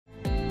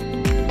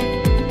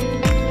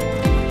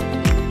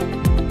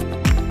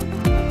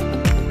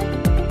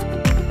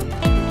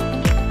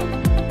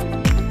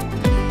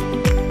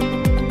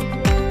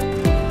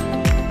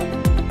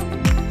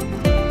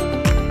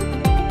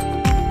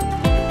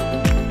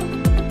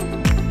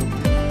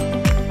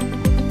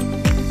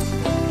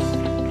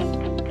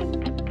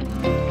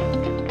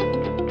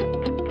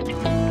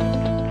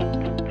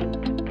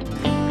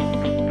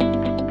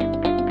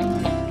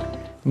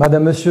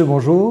Madame, Monsieur,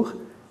 bonjour.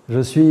 Je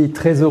suis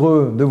très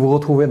heureux de vous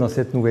retrouver dans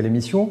cette nouvelle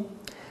émission.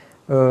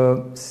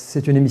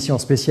 C'est une émission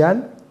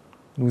spéciale.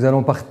 Nous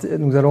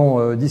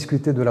allons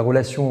discuter de la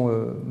relation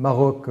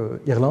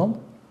Maroc-Irlande.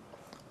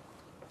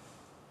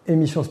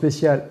 Émission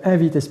spéciale,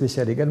 invité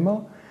spécial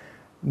également.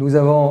 Nous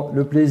avons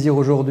le plaisir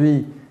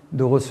aujourd'hui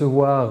de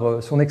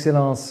recevoir son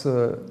Excellence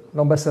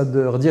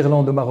l'ambassadeur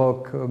d'Irlande au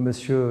Maroc,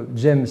 Monsieur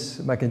James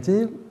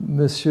McIntyre.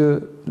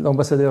 Monsieur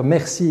l'ambassadeur,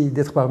 merci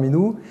d'être parmi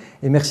nous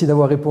et merci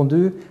d'avoir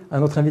répondu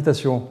à notre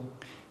invitation.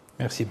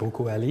 Merci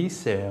beaucoup Ali,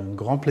 c'est un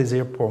grand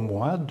plaisir pour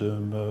moi de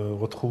me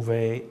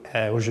retrouver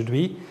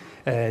aujourd'hui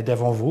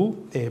devant vous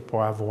et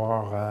pour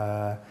avoir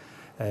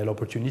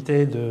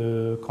l'opportunité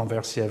de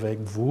converser avec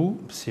vous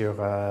sur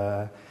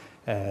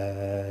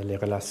les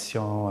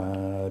relations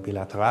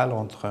bilatérales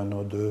entre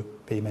nos deux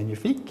pays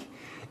magnifiques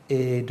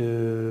et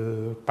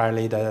de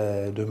parler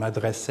de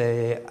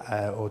m'adresser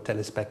aux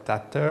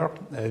téléspectateurs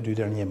du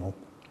Dernier Mot.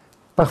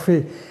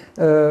 Parfait.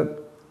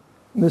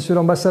 Monsieur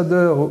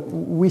l'ambassadeur,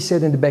 we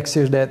said in the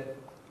backstage that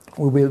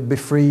we will be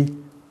free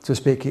to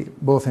speak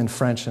both in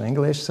French and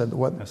English, so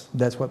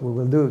that's what we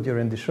will do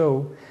during the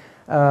show.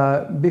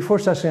 Before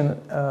starting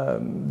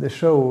the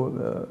show,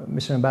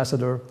 Mr.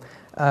 Ambassador,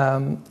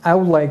 I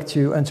would like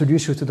to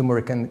introduce you to the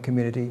Moroccan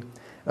community.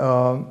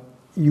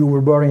 You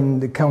were born in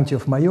the county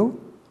of Mayo.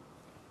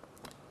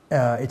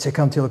 It's a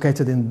county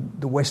located in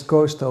the west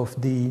coast of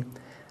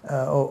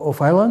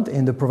Ireland,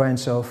 in the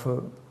province of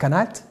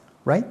Connacht,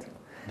 right?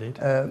 Indeed.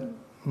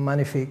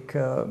 Magnifique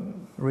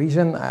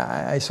region.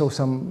 I saw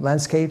some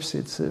landscapes.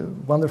 It's a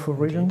wonderful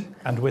region. Indeed.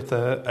 And with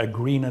a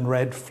green and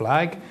red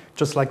flag,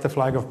 just like the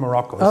flag of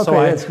Morocco. Okay, so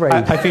that's great.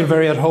 I feel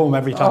very at home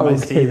every time I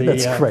see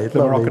the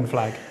Moroccan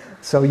flag.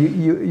 So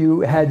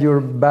you had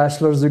your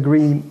bachelor's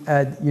degree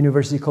at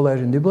University College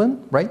in Dublin,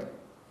 right?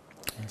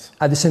 Yes.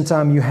 At the same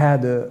time, you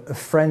had a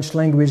French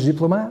language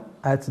diploma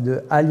at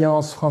the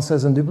Alliance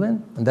Française in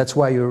Dublin, and that's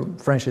why your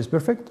French is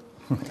perfect.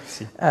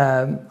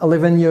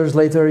 11 years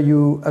later,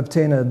 you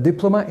obtained a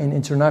diploma in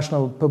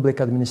international public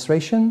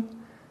administration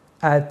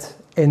at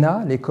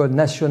ENA, l'École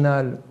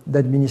nationale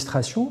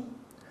d'administration,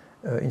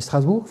 in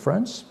Strasbourg,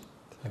 France.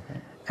 Okay.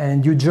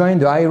 And you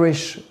joined the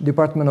Irish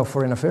Department of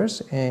Foreign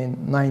Affairs in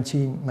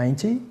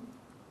 1990,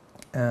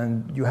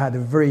 and you had a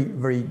very,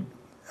 very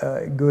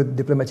good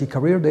diplomatic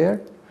career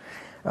there.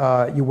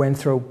 You went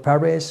through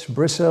Paris,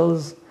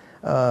 Brussels,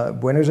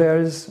 Buenos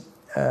Aires,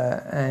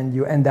 and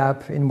you end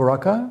up in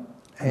Morocco.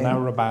 And now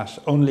Rabat,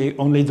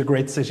 only the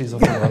great cities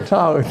of the world.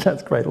 Oh,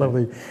 that's great,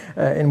 lovely.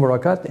 In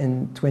Morocco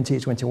in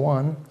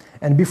 2021.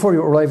 And before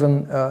your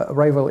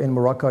arrival in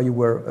Morocco, you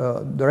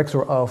were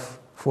director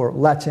for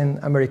Latin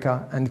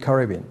America and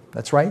Caribbean.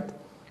 That's right?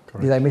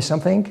 Correct. Did I miss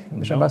something,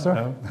 Mr. Ambassador?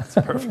 No, that's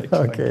perfect.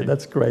 Okay,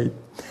 that's great.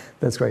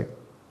 That's great.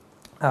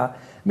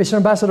 Mr.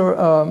 Ambassador,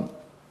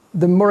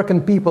 the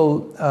Moroccan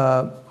people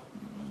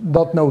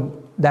don't know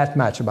that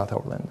much about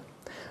Ireland.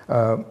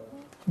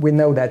 We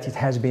know that it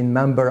has been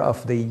member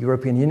of the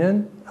European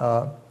Union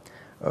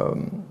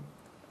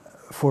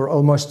for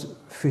almost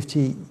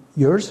 50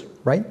 years,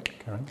 right?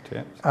 Correct,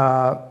 yes.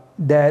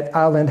 That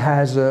Ireland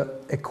has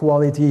a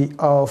quality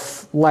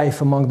of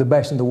life among the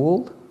best in the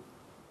world.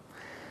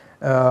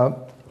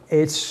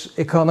 Its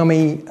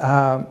economy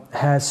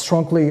has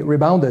strongly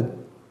rebounded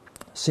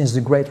since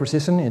the Great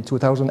Recession in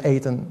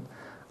 2008 and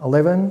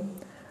 11.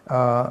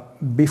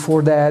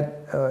 Before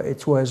that,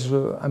 it was,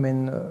 a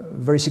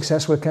very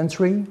successful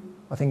country.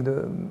 I think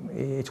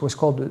it was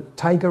called the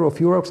Tiger of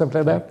Europe,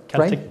 something like that,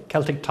 right?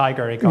 Celtic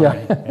Tiger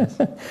economy, yeah.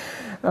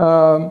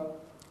 Yes.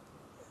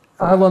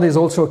 Ireland is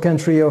also a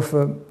country of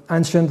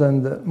ancient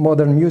and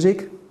modern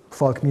music,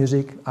 folk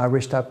music,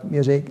 Irish type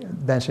music,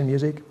 dancing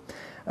music.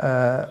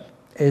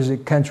 Is a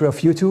country of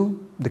U2,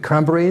 the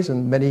Cranberries,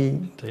 and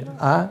many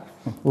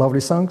lovely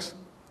songs.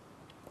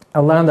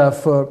 A land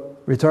of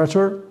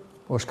literature,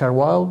 Oscar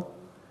Wilde,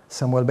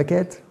 Samuel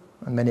Beckett,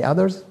 and many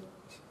others.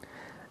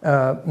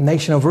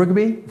 Nation of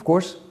rugby, of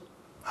course.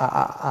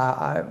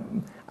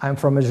 I'm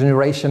from a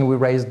generation we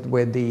raised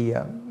with the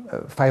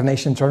Five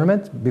Nation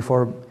tournament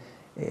before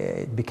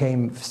it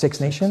became Six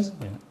Nations.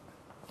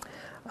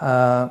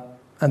 Yeah.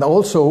 And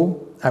also,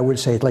 I will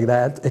say it like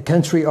that, a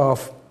country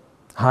of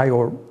high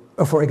or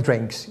euphoric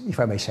drinks, if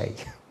I may say.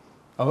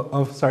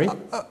 Sorry?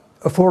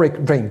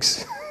 Euphoric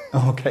drinks.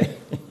 Okay.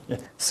 Yeah.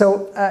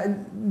 So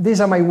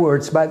these are my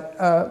words, but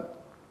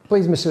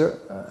please, Mr.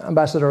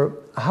 Ambassador,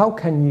 how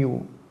can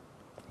you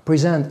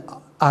present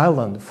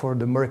Ireland for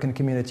the Moroccan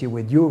community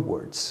with your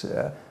words?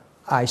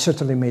 I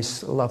certainly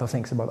miss a lot of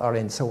things about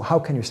Ireland, so how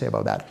can you say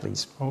about that,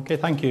 please? Okay,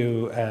 thank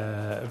you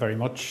very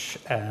much,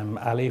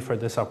 Ali, for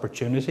this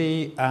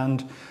opportunity.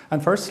 And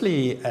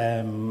firstly,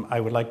 I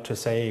would like to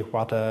say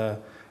what a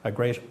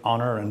great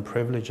honour and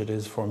privilege it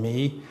is for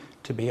me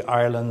to be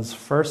Ireland's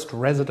first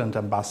resident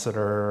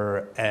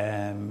ambassador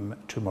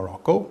to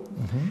Morocco.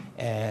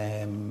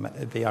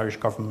 Mm-hmm. The Irish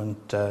government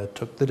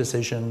took the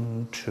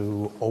decision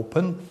to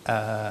open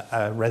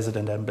a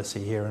resident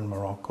embassy here in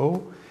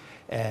Morocco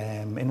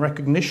in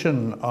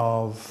recognition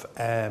of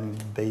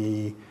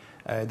the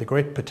the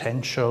great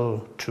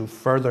potential to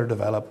further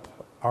develop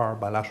our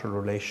bilateral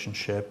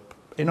relationship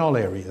in all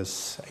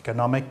areas,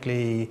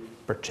 economically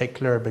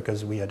particular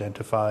because we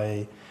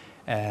identify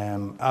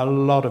a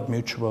lot of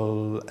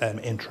mutual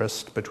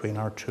interest between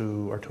our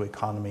two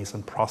economies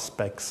and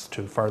prospects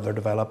to further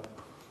develop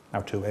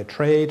our two-way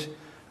trade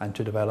and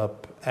to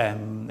develop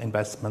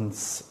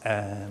investments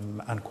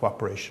and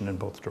cooperation in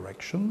both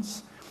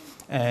directions.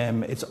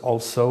 It's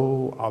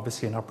also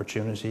obviously an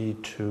opportunity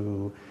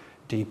to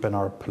deepen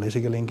our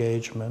political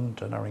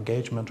engagement and our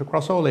engagement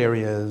across all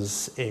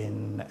areas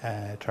in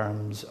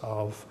terms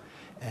of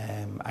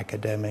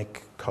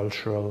academic,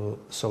 cultural,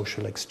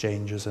 social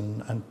exchanges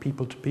and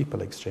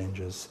people-to-people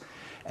exchanges.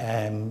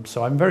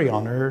 So I'm very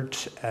honoured.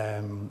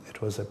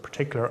 It was a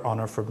particular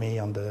honour for me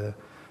on the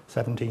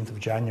 17th of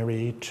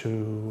January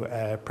to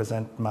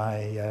present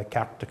my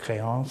carte de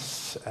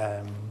créance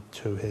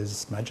to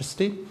His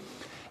Majesty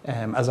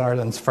as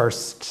Ireland's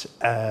first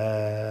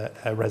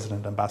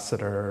resident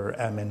ambassador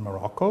in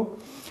Morocco.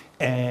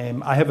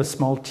 I have a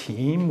small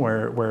team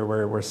where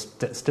we're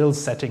still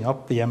setting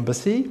up the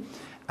embassy,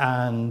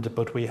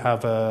 but we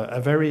have a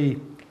very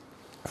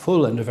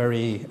full and a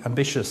very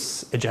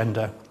ambitious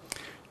agenda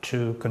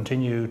to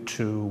continue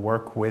to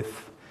work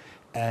with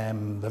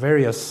the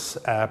various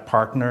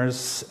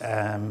partners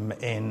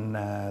in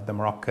the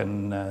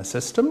Moroccan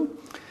system.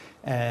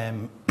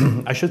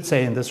 I should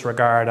say in this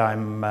regard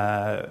I'm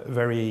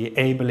very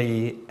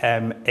ably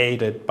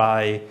aided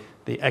by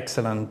the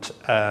excellent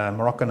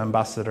Moroccan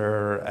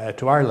ambassador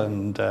to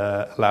Ireland,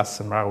 Las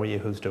Mraoui,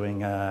 who's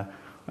doing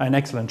an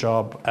excellent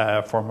job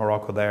for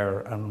Morocco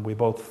there, and we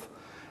both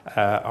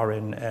are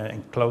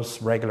in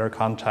close regular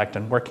contact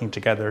and working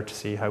together to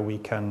see how we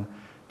can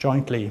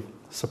jointly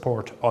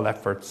support all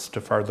efforts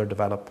to further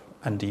develop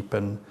and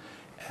deepen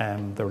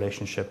the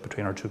relationship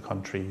between our two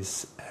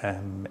countries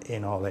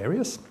in all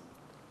areas.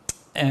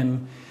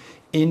 And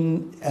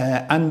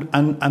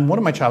one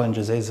of my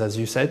challenges is, as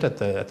you said at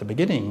the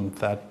beginning,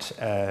 that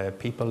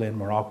people in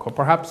Morocco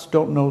perhaps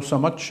don't know so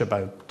much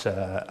about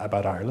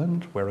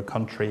Ireland. We're a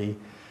country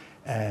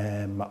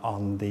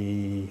on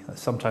the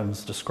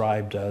sometimes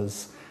described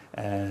as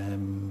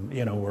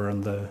we're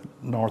on the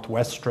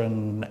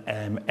northwestern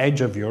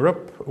edge of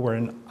Europe. We're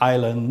an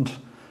island,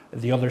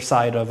 the other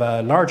side of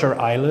a larger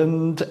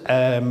island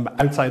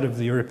outside of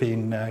the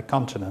European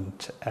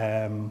continent.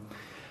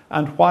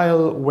 And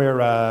while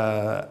we're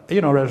a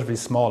relatively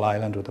small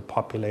island with a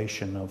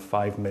population of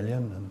 5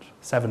 million and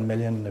 7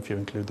 million if you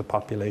include the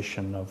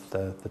population of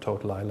the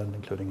total island,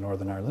 including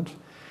Northern Ireland.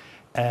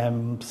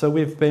 So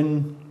we've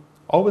been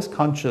always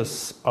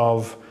conscious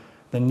of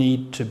the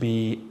need to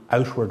be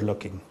outward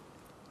looking.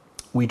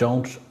 We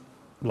don't,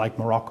 like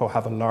Morocco,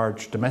 have a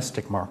large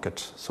domestic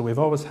market. So we've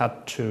always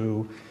had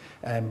to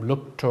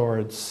look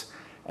towards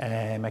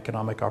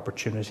economic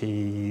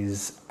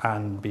opportunities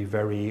and be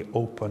very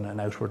open and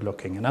outward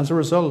looking. And as a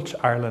result,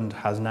 Ireland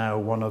has now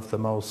one of the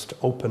most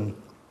open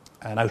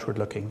and outward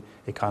looking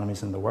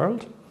economies in the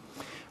world.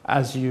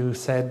 As you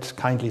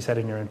kindly said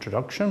in your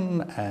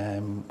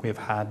introduction, we've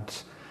had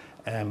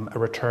a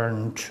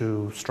return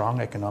to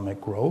strong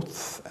economic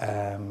growth,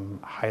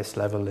 highest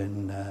level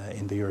in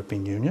the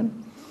European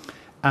Union,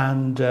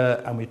 and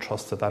we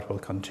trust that will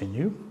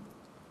continue.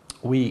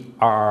 We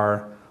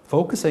are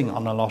focusing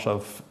on a lot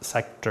of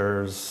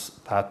sectors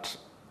that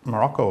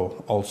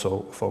Morocco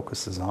also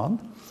focuses on,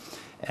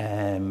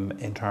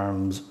 in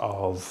terms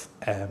of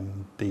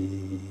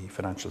the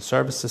financial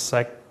services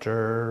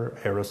sector,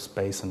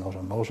 aerospace and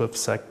automotive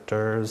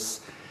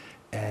sectors,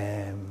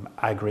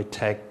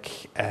 agri-tech,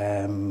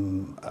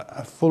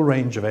 a full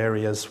range of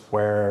areas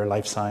where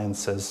life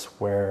sciences,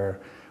 where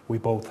we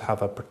both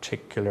have a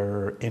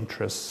particular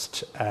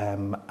interest,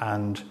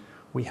 and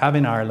we have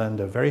in Ireland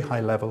a very high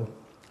level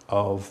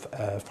of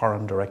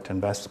foreign direct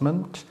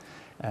investment,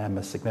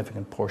 a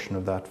significant portion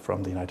of that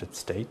from the United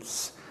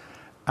States.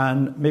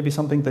 And maybe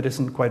something that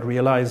isn't quite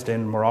realised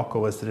in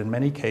Morocco is that in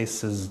many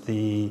cases,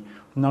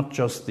 not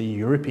just the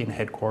European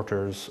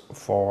headquarters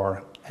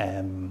for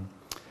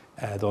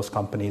those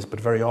companies, but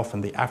very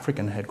often the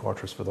African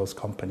headquarters for those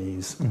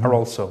companies are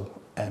also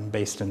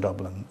based in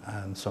Dublin.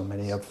 And so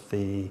many of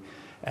the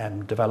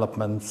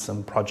developments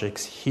and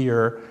projects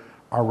here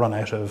are run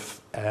out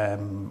of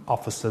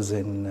offices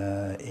in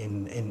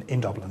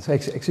Dublin. So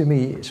excuse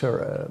me,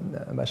 sir,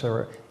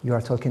 Ambassador, you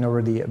are talking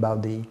already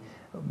about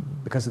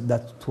because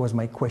that was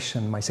my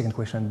second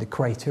question, the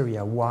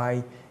criteria.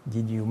 Why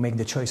did you make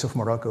the choice of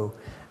Morocco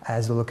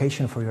as the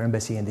location for your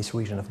embassy in this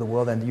region of the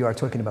world? And you are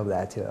talking about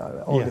that,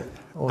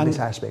 all these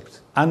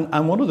aspects.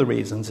 And one of the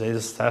reasons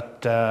is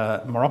that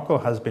Morocco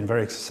has been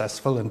very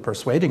successful in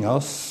persuading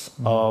us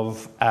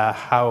of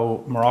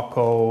how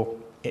Morocco,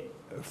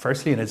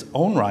 firstly in its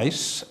own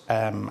right,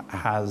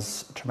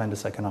 has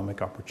tremendous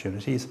economic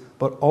opportunities,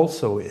 but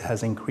also it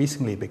has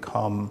increasingly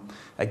become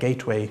a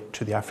gateway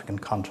to the African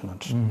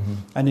continent.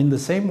 And in the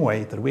same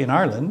way that we in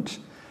Ireland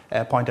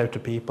point out to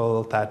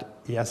people that,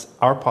 yes,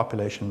 our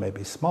population may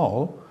be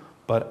small,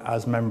 but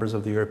as members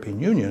of the European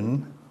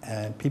Union,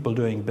 people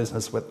doing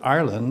business with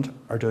Ireland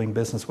are doing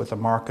business with a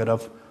market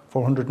of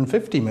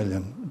 450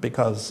 million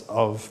because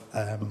of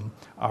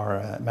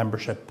our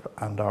membership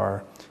and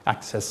our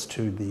access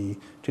to the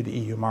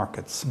EU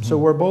markets. So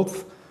we're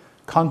both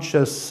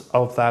conscious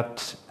of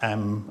that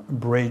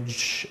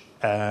bridge.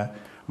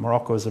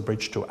 Morocco is a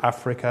bridge to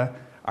Africa,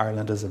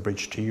 Ireland is a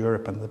bridge to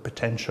Europe, and the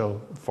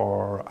potential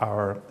for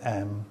our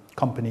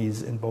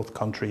companies in both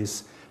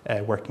countries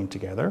working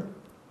together.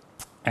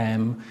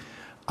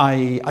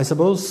 I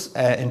suppose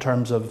in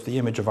terms of the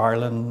image of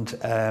Ireland,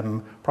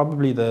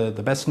 probably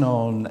the best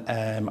known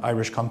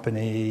Irish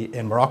company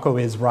in Morocco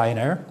is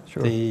Ryanair,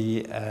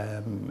 the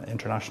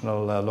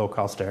international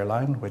low-cost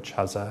airline, which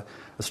has a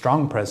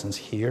strong presence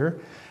here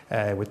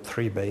with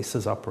 3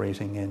 bases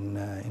operating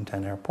in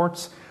 10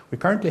 airports. We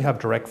currently have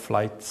direct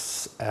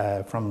flights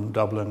from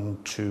Dublin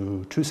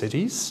to 2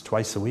 cities,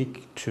 twice a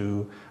week,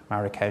 to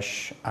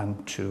Marrakesh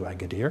and to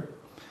Agadir.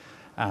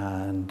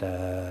 And,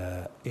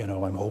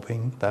 I'm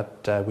hoping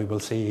that we will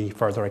see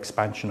further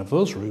expansion of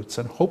those routes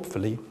and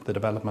hopefully the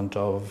development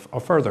of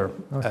further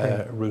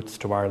routes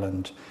to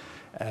Ireland,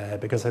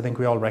 because I think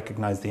we all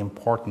recognise the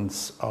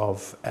importance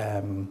of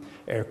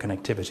air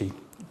connectivity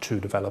to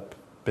develop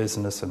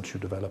business and to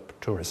develop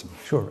tourism.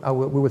 Sure,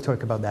 we will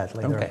talk about that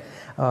later. Okay.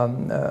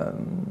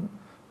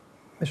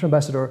 Mr.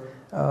 Ambassador,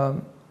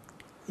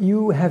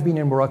 you have been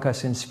in Morocco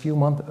since few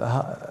months.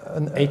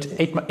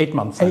 8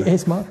 months.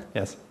 8 months?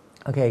 Yes.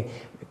 Okay.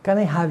 Can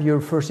I have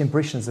your first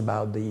impressions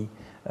about the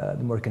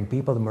Moroccan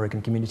people, the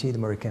Moroccan community, the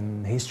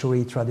Moroccan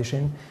history,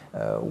 tradition?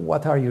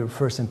 What are your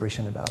first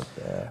impressions about?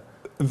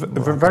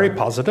 Very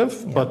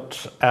positive,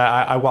 but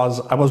I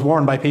was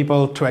warned by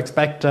people to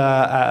expect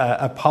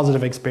a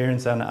positive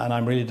experience, and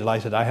I'm really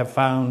delighted. I have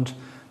found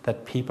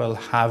that people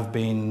have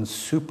been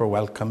super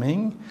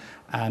welcoming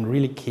and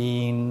really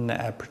keen,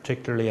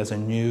 particularly as a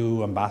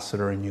new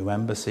ambassador, a new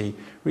embassy,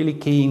 really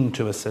keen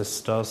to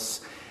assist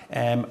us.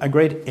 A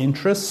great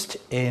interest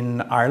in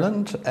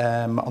Ireland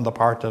on the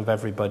part of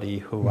everybody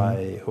who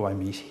I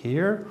meet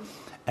here.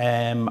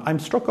 I'm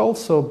struck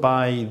also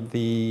by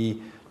the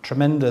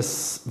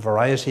tremendous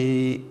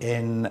variety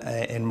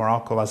in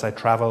Morocco as I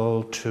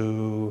travel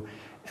to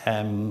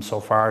so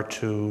far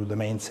to the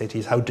main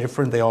cities, how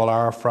different they all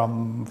are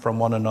from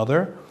one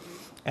another.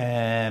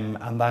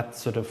 And that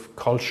sort of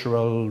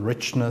cultural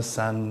richness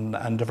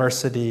and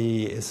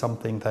diversity is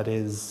something that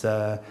is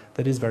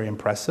very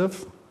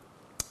impressive.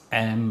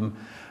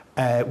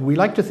 We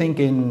like to think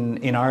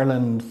in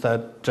Ireland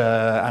that,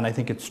 and I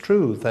think it's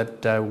true,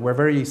 that we're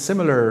very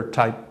similar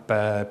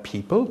type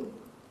people.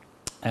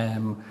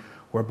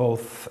 We're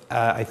both,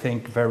 I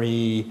think,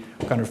 very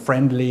kind of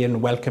friendly and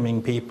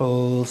welcoming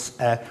peoples.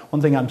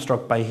 One thing I'm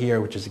struck by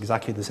here, which is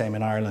exactly the same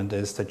in Ireland,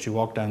 is that you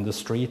walk down the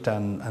street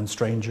and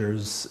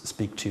strangers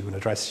speak to you and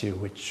address you,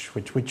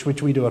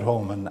 which we do at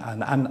home,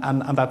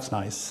 and that's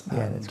nice.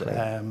 Yeah, that's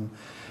great.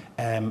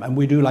 And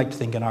we do like to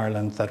think in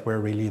Ireland that we're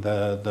really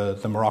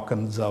the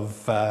Moroccans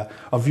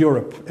of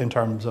Europe in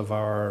terms of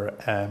our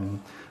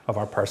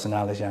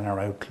personality and our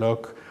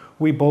outlook.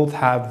 We both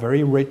have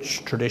very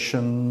rich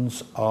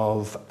traditions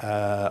of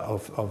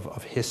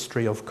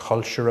history, of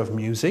culture, of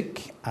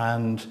music,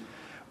 and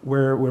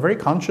we're very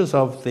conscious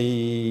of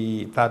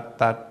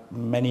that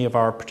many of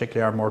our,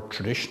 particularly our more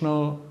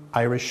traditional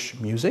Irish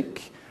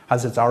music,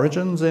 has its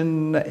origins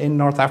in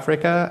North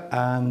Africa,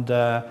 and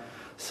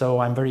so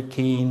I'm very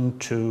keen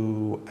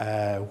to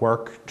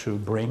work to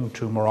bring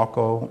to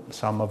Morocco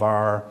some of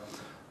our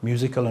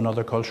musical and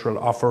other cultural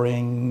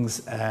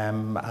offerings,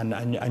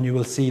 and you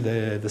will see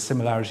the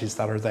similarities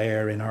that are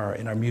there in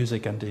our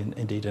music and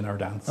indeed in our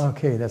dance.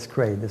 Okay, that's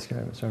great,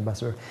 Mr.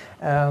 Ambassador.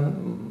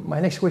 My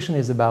next question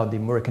is about the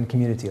Moroccan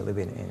community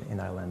living in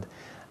Ireland.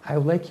 I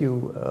would like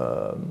you,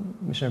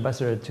 Mr.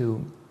 Ambassador,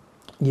 to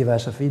give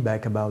us a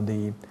feedback about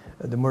the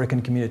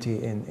Moroccan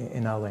community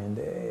in Ireland.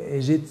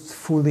 Is it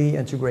fully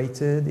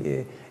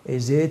integrated?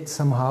 Is it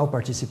somehow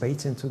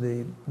participates into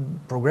the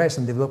progress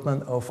and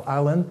development of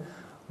Ireland?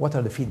 What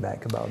are the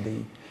feedback about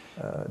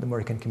the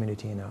Moroccan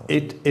community in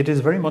Ireland? It is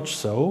very much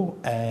so.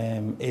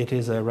 It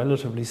is a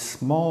relatively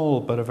small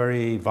but a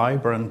very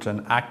vibrant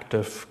and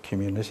active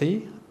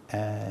community,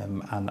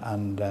 and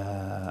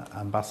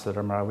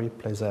Ambassador Marawi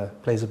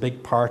plays a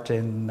big part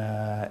in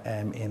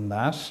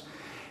that.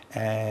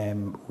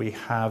 We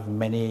have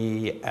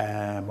many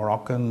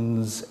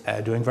Moroccans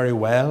doing very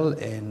well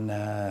in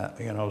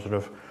sort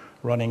of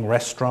running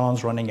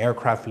restaurants, running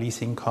aircraft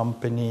leasing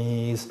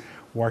companies,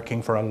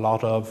 working for a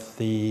lot of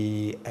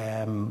the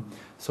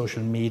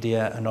social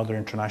media and other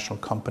international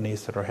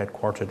companies that are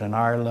headquartered in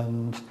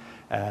Ireland.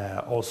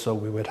 Also,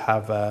 we would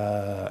have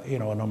a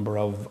number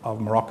of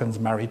Moroccans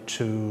married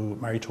to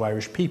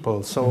Irish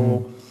people.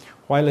 So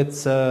while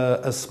it's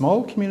a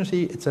small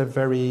community, it's a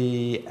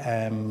very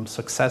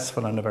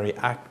successful and a very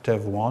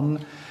active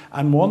one,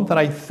 and one that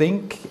I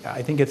think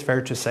it's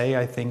fair to say,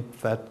 I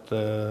think that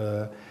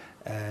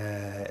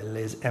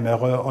les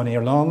émereux en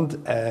Irlande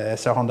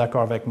seront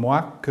d'accord avec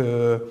moi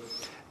que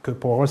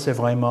pour eux c'est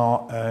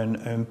vraiment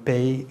un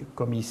pays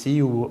comme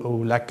ici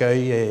où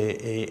l'accueil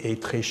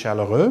est très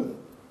chaleureux.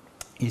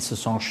 Ils se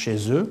sentent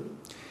chez eux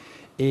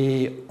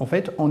Et en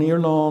fait, en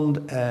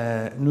Irlande,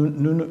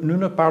 nous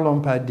ne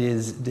parlons pas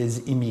des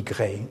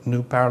immigrés,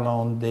 nous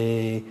parlons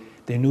des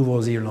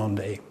nouveaux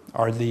Irlandais,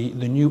 or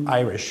the new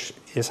Irish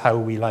is how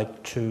we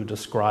like to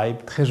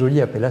describe. Très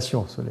jolie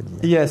appellation, cela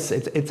dit. Yes,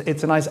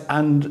 it's a nice,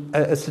 and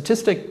a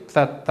statistic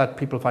that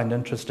people find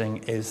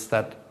interesting is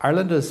that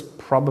Ireland is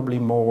probably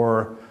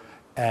more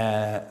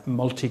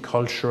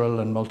multicultural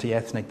and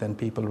multi-ethnic than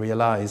people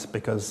realize,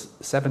 because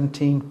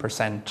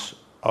 17%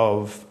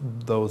 of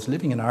those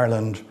living in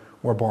Ireland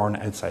were born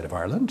outside of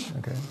Ireland.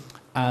 Okay.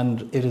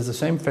 And it is the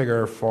same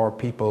figure for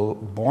people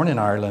born in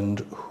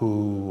Ireland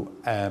who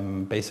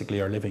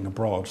basically are living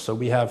abroad. So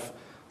we have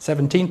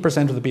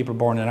 17% of the people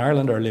born in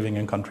Ireland are living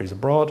in countries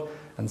abroad,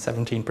 and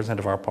 17%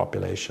 of our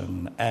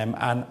population, and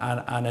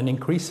an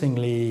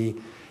increasingly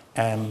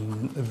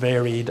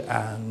varied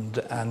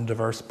and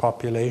diverse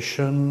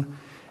population.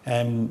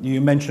 You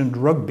mentioned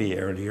rugby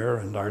earlier,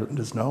 and Ireland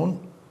is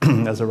known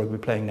as a rugby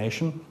playing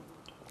nation.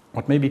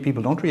 What maybe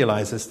people don't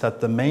realise is that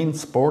the main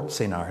sports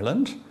in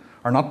Ireland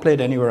are not played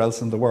anywhere else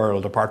in the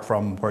world, apart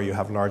from where you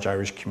have large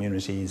Irish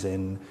communities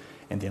in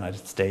the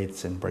United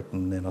States, in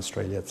Britain, in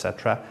Australia,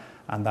 etc.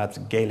 And that's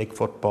Gaelic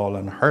football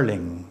and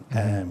hurling,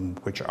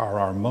 which are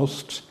our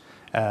most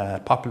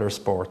popular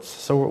sports.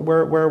 So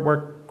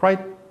we're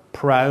quite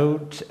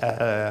proud,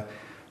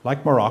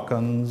 like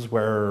Moroccans.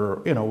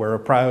 We're a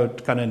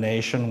proud kind of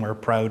nation. We're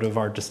proud of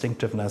our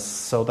distinctiveness.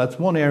 So that's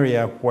one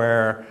area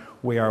where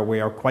we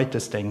are quite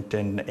distinct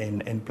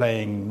in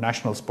playing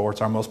national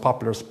sports. Our most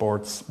popular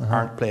sports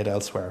aren't played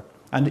elsewhere.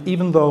 And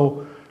even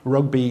though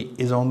rugby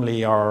is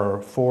only our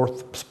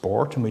fourth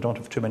sport and we don't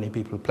have too many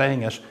people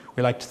playing it,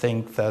 we like to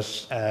think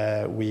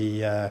that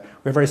we're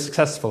very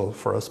successful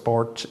for a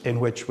sport in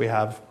which we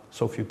have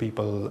so few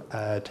people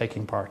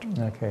taking part.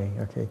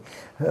 Okay.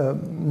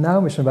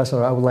 Now, Mr.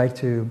 Ambassador, I would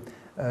like you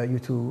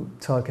to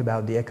talk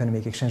about the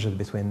economic exchanges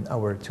between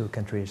our two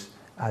countries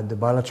at the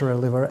bilateral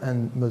level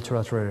and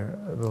multilateral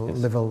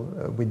level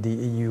with the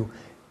EU.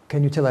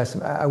 Can you tell us,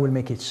 I will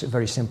make it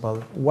very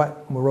simple,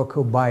 what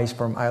Morocco buys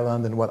from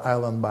Ireland and what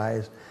Ireland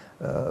buys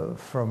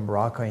from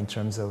Morocco in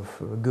terms of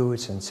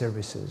goods and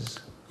services?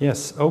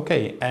 Yes,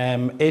 okay.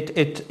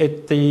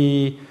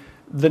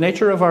 The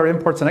nature of our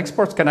imports and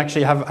exports can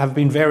actually have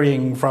been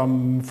varying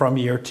from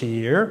year to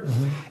year.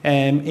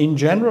 In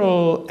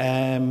general,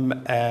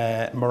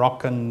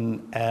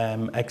 Moroccan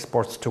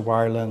exports to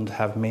Ireland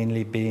have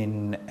mainly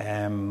been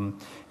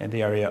in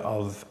the area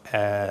of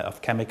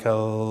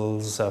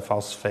chemicals,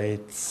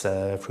 phosphates,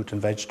 fruit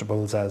and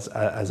vegetables,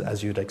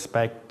 as you'd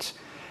expect.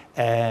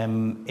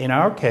 In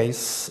our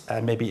case,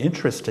 maybe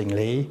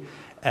interestingly,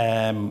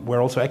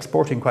 we're also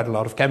exporting quite a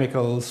lot of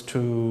chemicals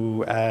to.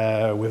 We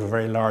have a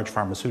very large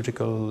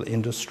pharmaceutical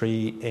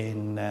industry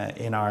in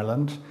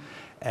Ireland,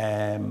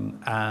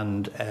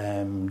 and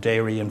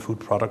dairy and food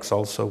products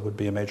also would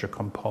be a major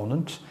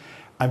component.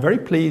 I'm very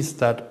pleased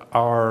that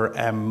our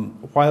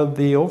while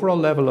the overall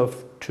level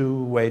of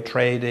two-way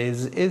trade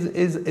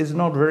is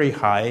not very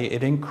high,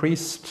 it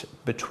increased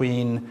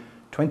between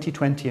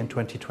 2020 and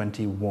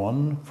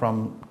 2021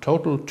 from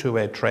total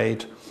two-way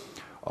trade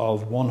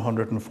of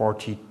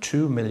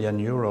 142 million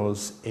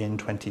euros in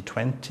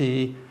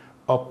 2020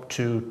 up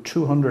to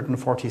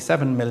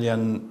 247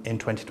 million in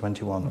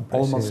 2021, impressive.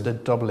 Almost a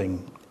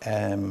doubling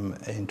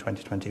in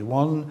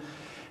 2021.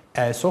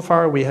 So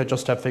far we have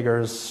just had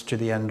figures to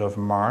the end of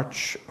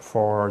March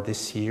for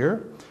this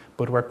year,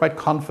 but we're quite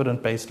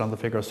confident based on the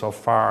figures so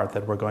far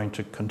that we're going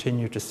to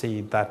continue to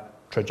see that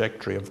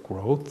trajectory of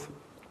growth.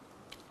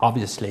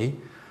 Obviously,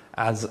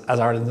 as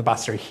Ireland's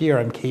ambassador here,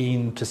 I'm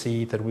keen to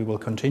see that we will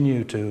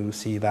continue to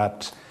see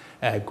that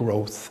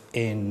growth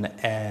in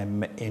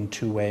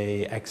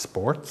two-way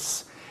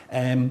exports.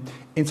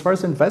 As far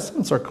as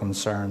investments are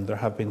concerned, there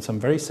have been some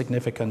very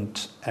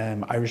significant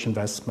Irish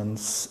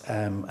investments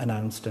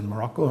announced in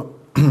Morocco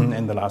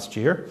in the last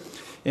year.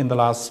 In the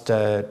last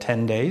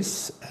 10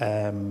 days,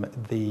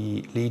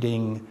 the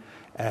leading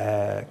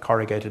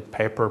corrugated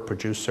paper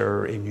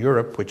producer in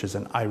Europe, which is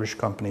an Irish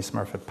company,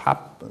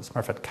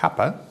 Smurfit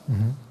Kappa,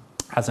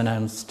 has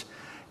announced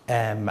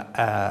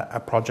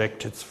a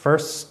project. Its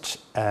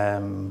first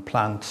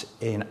plant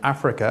in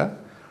Africa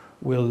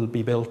will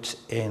be built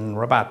in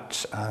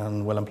Rabat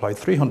and will employ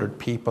 300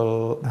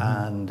 people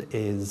and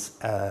is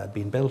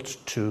being built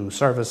to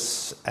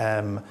service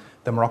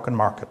the Moroccan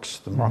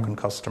market, the Moroccan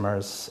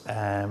customers.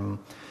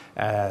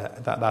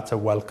 That's a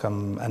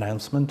welcome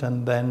announcement.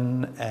 And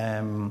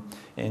then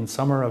in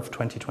summer of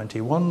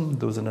 2021,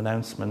 there was an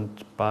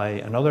announcement by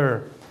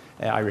another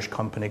Irish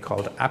company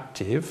called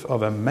Aptiv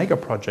of a mega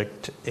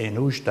project in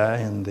Oujda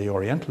in the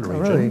Oriental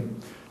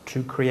region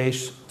to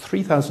create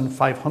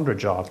 3,500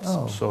 jobs.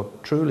 So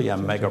truly a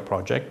mega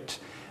project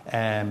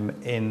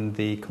in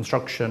the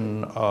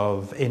construction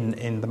of,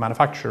 in the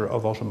manufacture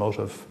of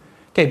automotive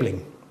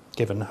cabling,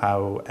 given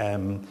how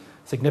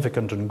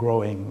significant and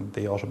growing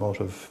the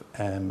automotive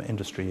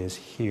industry is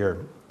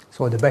here.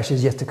 So the best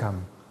is yet to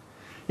come.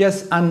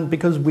 Yes, and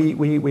because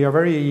we are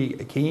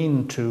very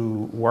keen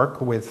to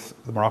work with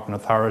the Moroccan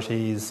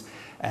authorities,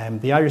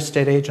 the Irish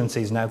state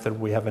agencies, now that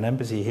we have an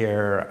embassy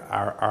here,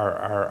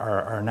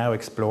 are now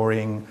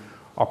exploring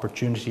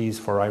opportunities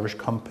for Irish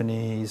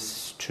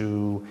companies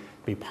to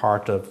be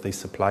part of the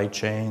supply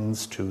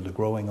chains to the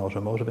growing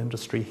automotive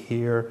industry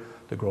here,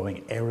 the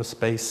growing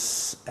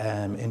aerospace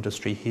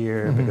industry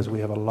here, because we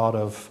have a lot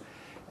of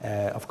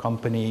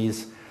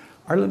companies.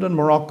 Ireland and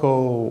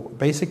Morocco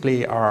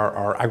basically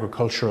are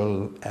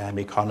agricultural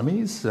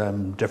economies,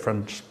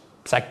 different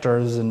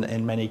sectors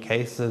in many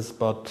cases,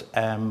 but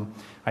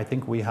I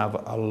think we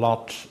have a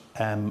lot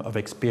of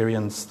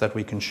experience that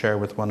we can share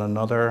with one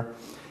another.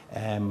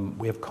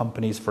 We have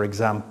companies, for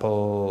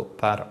example,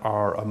 that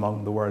are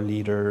among the world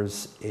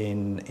leaders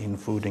in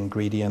food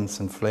ingredients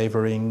and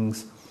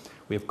flavorings.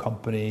 We have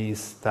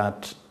companies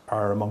that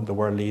are among the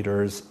world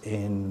leaders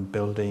in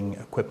building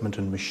equipment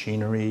and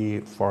machinery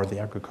for the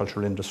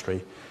agricultural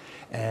industry.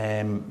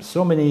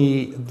 So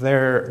many,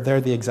 they're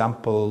the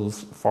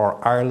examples for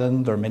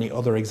Ireland. There are many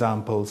other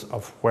examples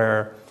of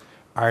where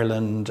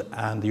Ireland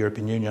and the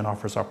European Union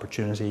offers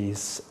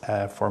opportunities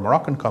for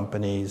Moroccan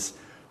companies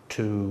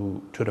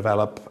to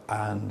develop,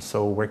 and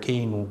so we're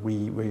keen.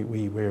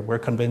 We're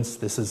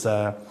convinced this is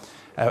a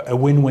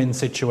win-win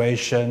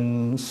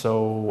situation.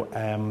 So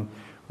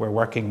we're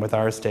working with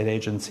our state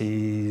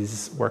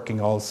agencies,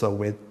 working also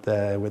with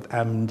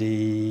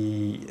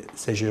AMDI,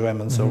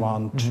 CGUM, and so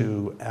on,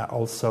 to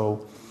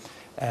also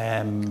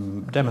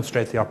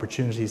demonstrate the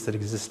opportunities that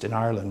exist in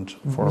Ireland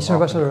for Mr.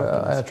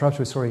 Ambassador, I interrupt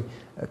you, sorry.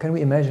 Can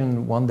we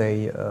imagine one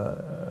day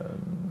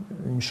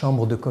une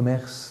chambre de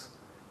commerce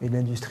et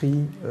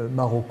d'industrie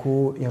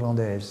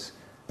maroco-irlandaise?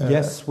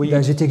 Yes,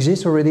 does it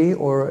exist already,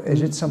 or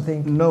is it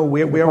something? No,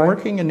 we are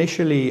working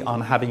initially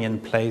on having in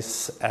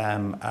place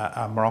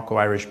a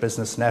Morocco-Irish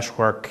business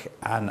network,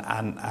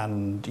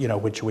 and you know,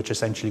 which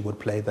essentially would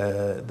play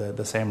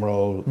the same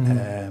role.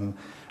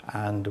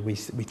 And we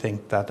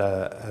think that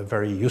a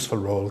very useful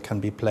role can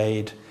be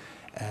played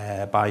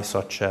by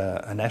such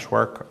a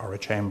network or a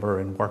chamber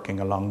in working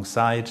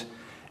alongside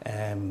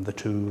the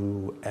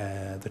two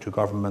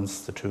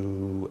governments, the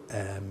two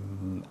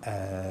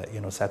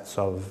sets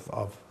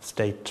of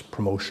state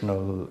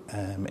promotional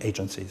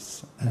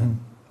agencies.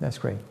 That's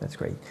great. That's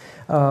great.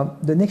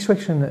 The next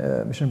question,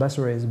 Mr.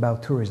 Ambassador, is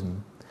about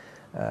tourism.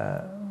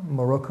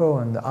 Morocco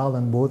and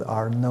Ireland both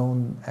are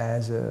known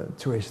as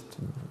tourist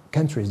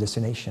countries,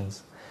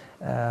 destinations.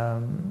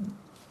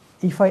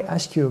 If I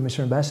ask you,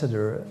 Mr.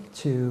 Ambassador,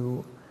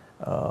 to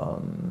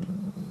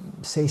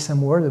say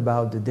some word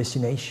about the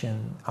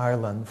destination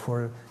Ireland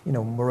for,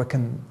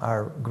 Moroccan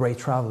are great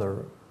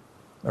traveler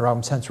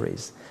around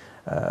centuries.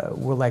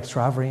 We like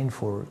traveling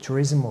for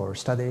tourism or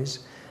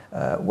studies.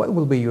 What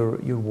will be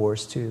your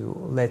words to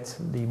let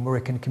the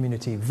Moroccan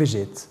community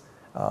visit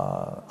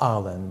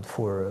Ireland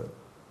for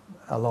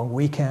a long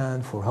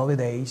weekend, for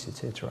holidays,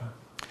 etc.?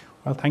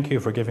 Well, thank you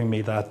for giving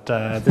me that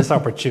this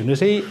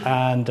opportunity.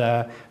 And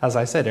as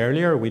I said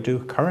earlier, we do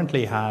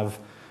currently have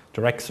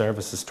direct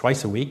services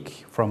twice a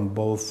week from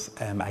both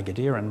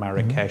Agadir and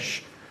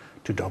Marrakesh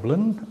to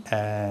Dublin,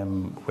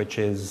 which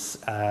is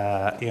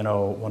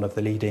one of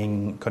the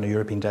leading kind of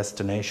European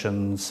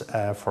destinations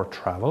for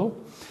travel.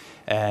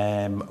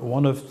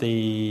 One of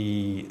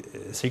the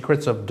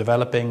secrets of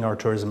developing our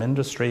tourism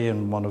industry,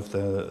 and one of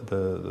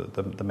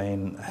the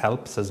main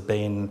helps, has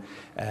been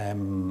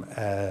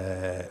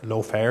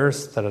low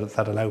fares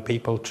that allow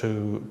people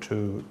to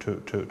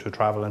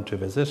travel and to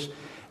visit.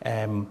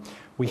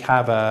 We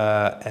have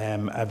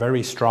a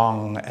very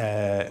strong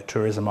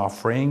tourism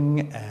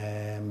offering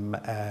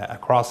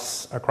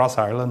across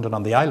Ireland and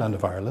on the island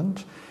of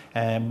Ireland.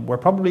 We're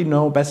probably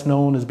best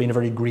known as being a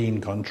very green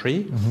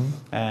country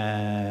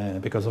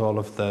because of all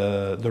of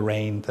the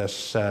rain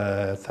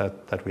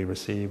that we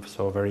receive.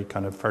 So a very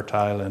kind of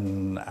fertile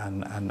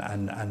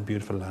and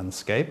beautiful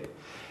landscape.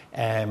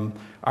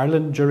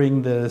 Ireland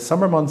during the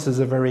summer months is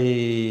a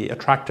very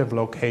attractive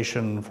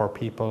location for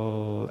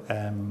people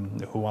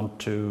who want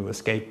to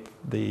escape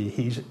the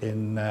heat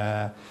in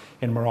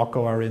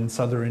Morocco or in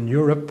southern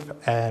Europe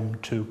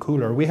to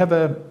cooler. We have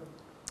a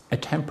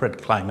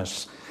temperate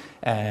climate,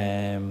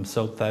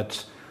 so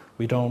that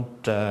we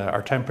don't.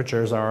 Our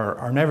temperatures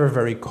are never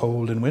very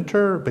cold in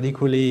winter, but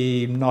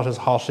equally not as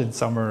hot in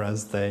summer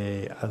as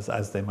they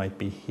might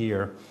be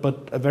here.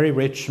 But a very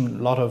rich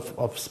lot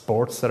of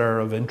sports that are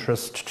of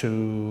interest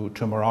to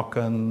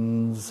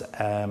Moroccans.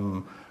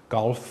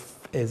 Golf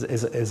is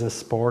a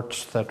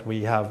sport that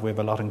we have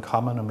a lot in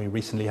common, and we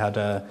recently had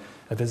a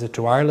visit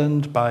to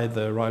Ireland by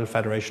the Royal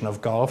Federation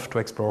of Golf to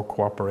explore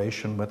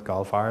cooperation with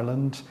Golf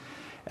Ireland.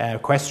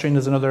 Equestrian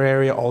is another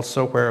area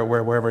also where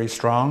we're very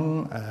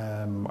strong.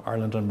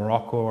 Ireland and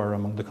Morocco are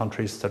among the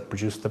countries that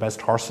produce the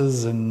best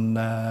horses in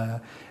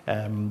the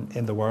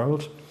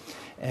world.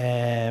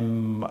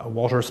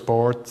 Water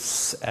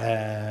sports,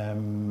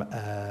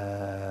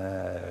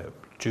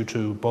 due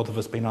to both of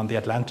us being on the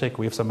Atlantic,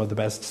 we have some of the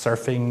best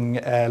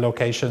surfing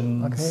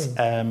locations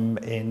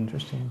in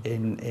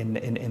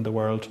the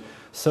world.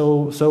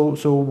 So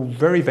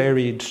very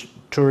varied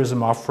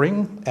tourism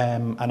offering,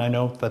 and I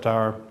know that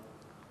our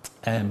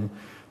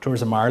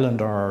Tourism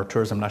Ireland, our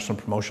Tourism National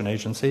Promotion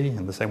Agency,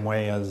 in the same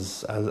way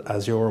as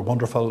your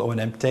wonderful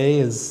ONMT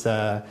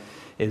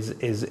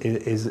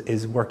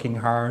is working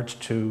hard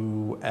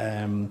to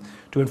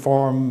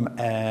inform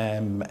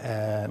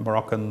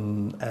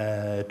Moroccan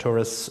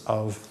tourists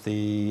of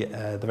the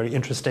very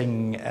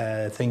interesting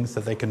things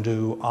that they can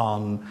do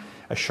on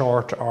a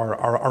short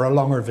or a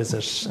longer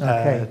visit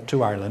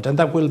to Ireland. And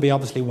that will be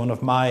obviously one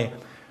of my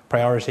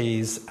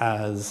priorities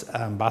as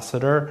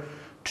ambassador,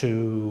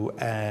 to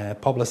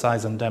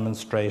publicise and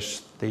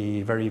demonstrate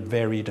the very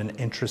varied and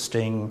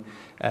interesting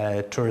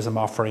tourism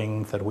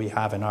offering that we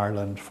have in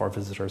Ireland for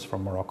visitors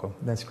from Morocco.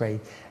 That's great.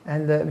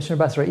 And Mr.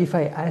 Ambassador, if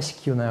I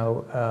ask you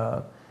now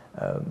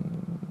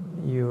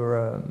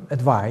your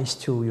advice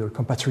to your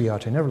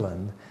compatriot in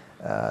Ireland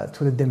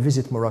to let them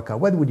visit Morocco,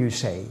 what would you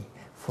say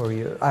for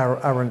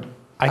our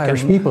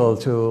Irish people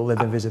to let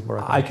them visit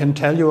Morocco? I can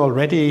tell you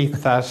already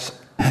that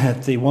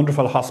the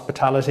wonderful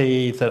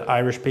hospitality that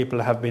Irish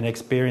people have been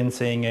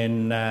experiencing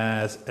in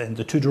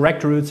the two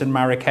direct routes in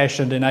Marrakesh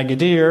and in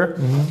Agadir,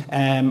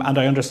 and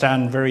I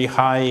understand very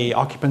high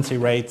occupancy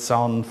rates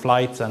on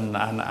flights, and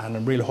I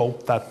really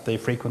hope that the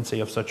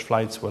frequency of such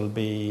flights will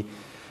be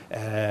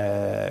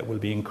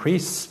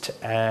increased.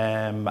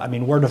 I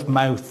mean, word of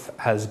mouth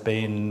has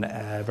been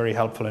very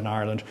helpful in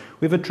Ireland.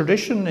 We have a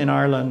tradition in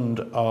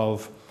Ireland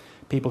of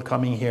people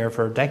coming here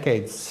for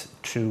decades.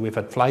 We've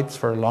had flights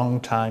for a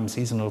long time,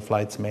 seasonal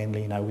flights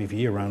mainly. Now we've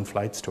year-round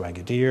flights to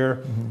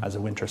Agadir as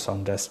a winter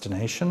sun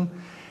destination.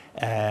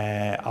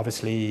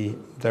 Obviously,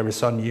 there is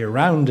sun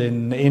year-round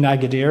in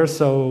Agadir,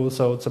 so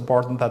it's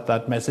important that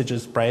that message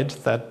is spread,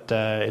 that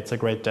it's a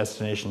great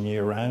destination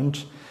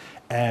year-round.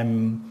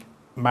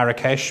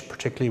 Marrakesh,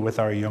 particularly with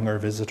our younger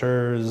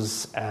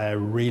visitors,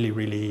 really,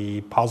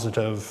 really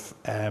positive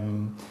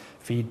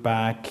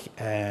feedback.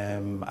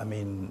 I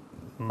mean,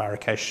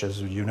 Marrakesh,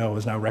 as you know,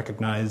 is now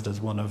recognised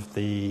as one of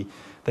the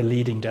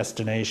leading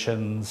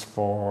destinations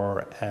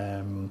for,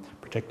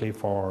 particularly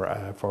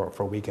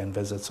for weekend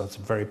visits. So it's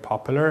very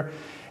popular.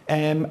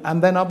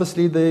 And then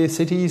obviously the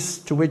cities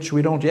to which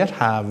we don't yet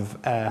have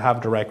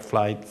direct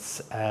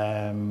flights.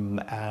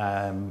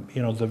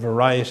 You know, the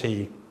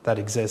variety that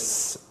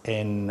exists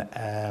in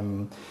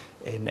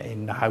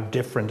how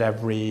different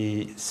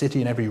every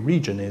city and every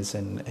region is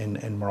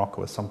in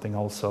Morocco is something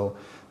also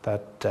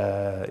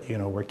that you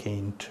know, we're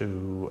keen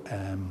to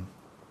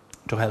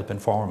help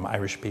inform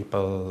Irish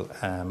people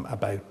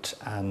about,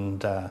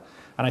 and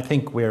I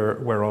think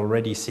we're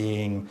already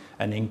seeing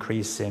an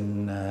increase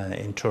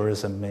in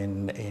tourism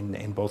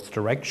in both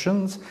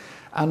directions,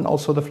 and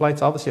also the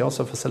flights obviously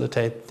also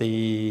facilitate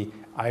the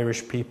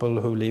Irish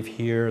people who live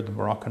here, the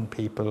Moroccan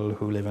people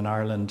who live in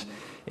Ireland,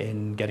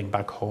 in getting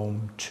back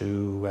home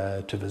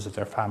to visit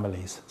their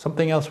families.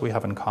 Something else we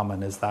have in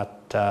common is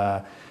that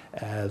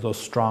those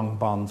strong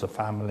bonds of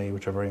family,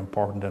 which are very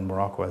important in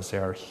Morocco as they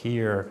are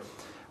here.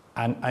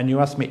 And you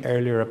asked me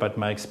earlier about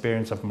my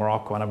experience of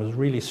Morocco, and I was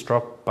really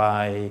struck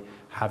by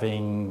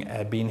having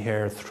been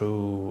here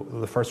through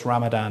the first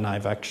Ramadan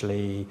I've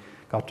actually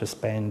got to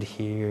spend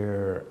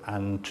here,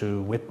 and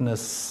to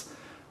witness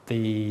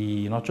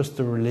not just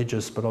the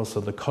religious but also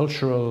the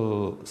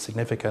cultural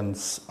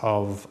significance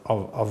of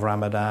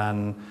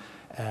Ramadan.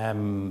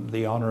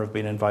 The honour of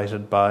being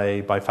invited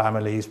by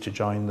families to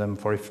join them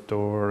for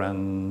iftar,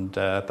 and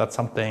that's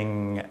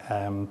something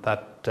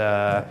that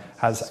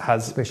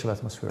has special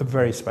atmosphere.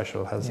 Very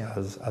special,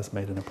 has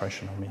made an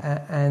impression on me.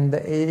 And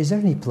is there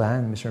any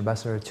plan, Mr.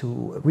 Ambassador,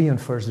 to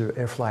reinforce the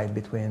air flight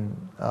between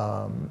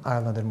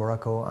Ireland and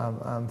Morocco?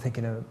 I'm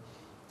thinking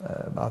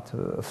about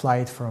a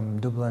flight from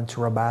Dublin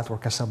to Rabat or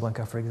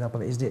Casablanca, for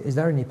example. Is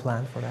there any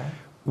plan for that?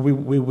 We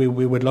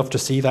would love to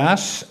see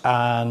that,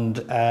 and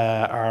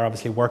are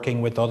obviously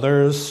working with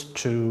others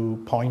to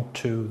point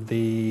to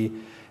the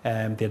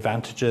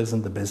advantages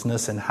and the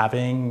business in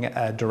having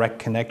a direct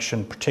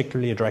connection,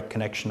 particularly a direct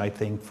connection, I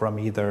think, from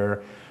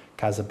either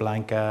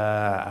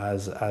Casablanca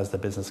as the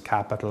business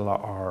capital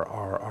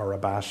or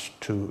Rabat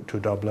to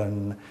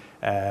Dublin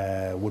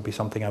would be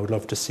something I would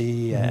love to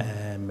see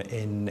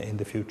in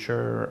the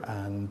future,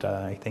 and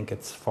I think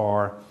it's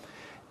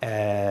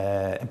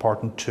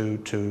important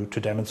to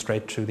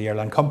demonstrate to the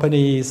airline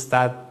companies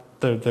that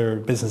their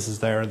business is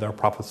there, their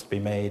profits to be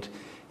made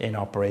in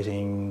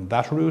operating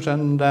that route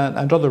and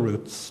other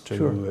routes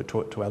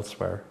to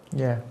elsewhere.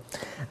 Yeah.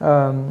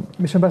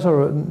 Mr.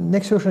 Ambassador,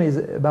 next question is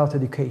about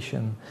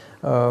education.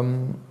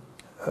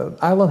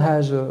 Ireland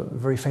has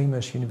very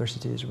famous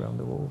universities around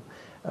the world.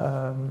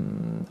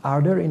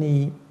 Are there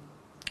any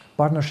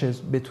partnerships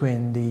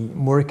between the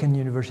Moroccan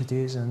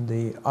universities and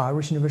the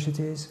Irish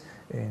universities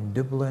in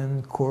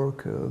Dublin,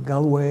 Cork,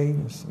 Galway,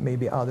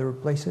 maybe other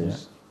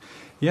places?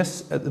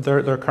 Yes,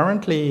 they're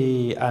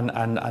currently,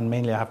 and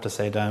mainly I have to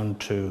say down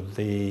to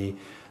the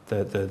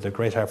the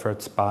great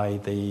efforts by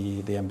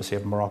the Embassy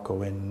of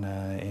Morocco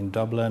in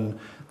Dublin.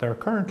 There are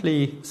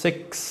currently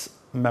 6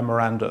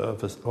 memoranda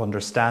of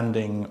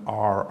understanding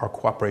or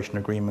cooperation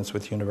agreements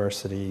with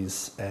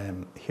universities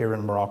here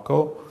in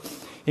Morocco,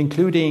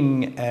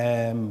 including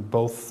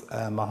both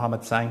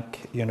Mohammed VI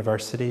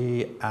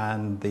University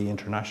and the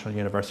International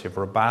University of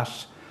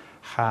Rabat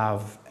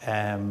have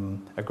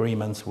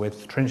agreements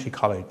with Trinity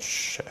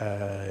College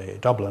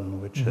Dublin,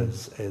 which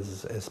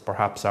is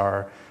perhaps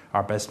our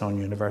best known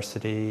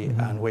university,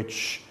 and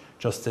which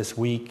just this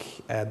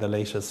week the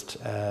latest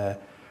world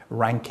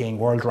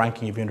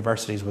ranking of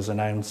universities was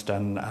announced,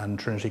 and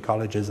Trinity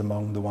College is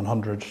among the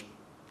 100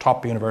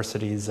 top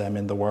universities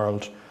in the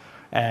world.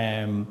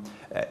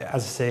 As I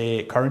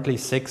say, currently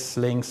 6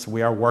 links.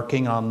 We are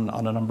working on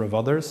a number of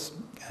others.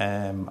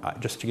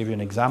 Just to give you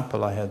an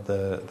example, I had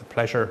the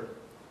pleasure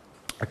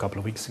a couple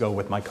of weeks ago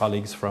with my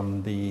colleagues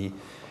from the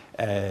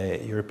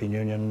European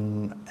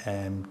Union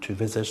to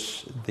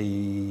visit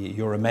the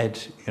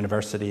Euromed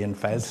University in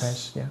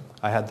Fez. Yeah.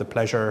 I had the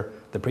pleasure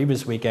the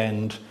previous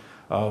weekend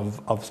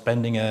of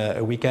spending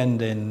a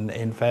weekend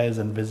in Fez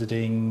and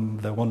visiting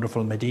the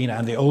wonderful Medina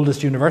and the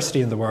oldest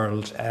university in the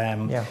world.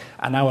 And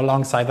now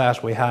alongside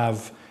that we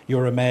have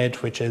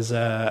Euromed, which is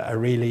a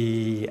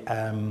really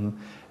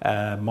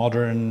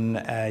modern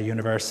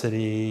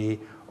university,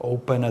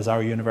 open as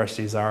our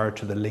universities are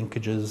to the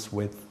linkages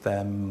with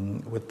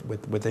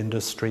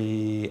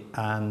industry,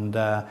 and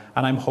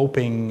I'm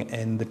hoping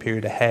in the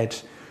period ahead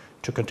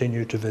to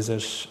continue to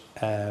visit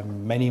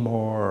many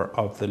more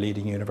of the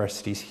leading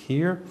universities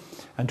here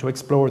and to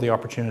explore the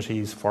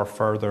opportunities for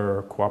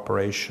further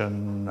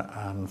cooperation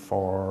and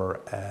for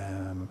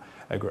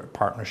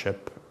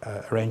partnership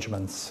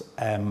arrangements.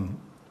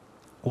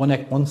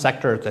 One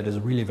sector that is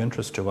really of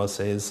interest to us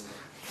is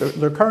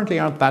there currently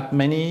aren't that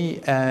many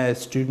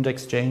student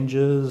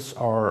exchanges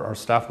or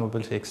staff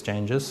mobility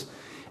exchanges.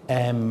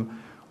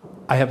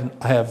 I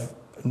have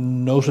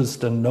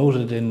noticed and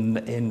noted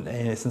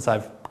in since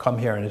I've come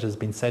here, and it has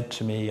been said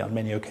to me on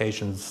many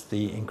occasions,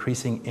 the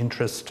increasing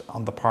interest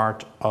on the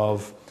part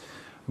of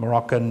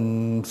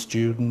Moroccan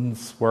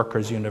students,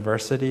 workers,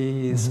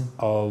 universities,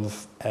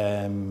 of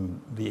the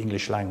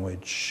English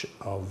language,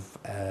 of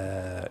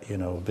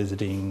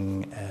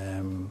visiting,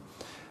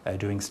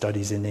 doing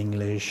studies in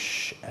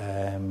English,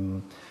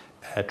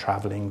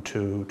 traveling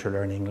to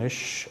learn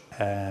English.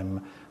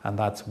 And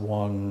that's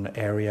one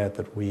area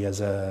that we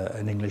as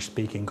an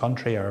English-speaking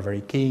country are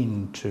very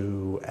keen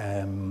to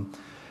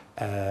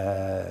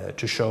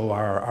show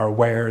our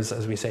wares,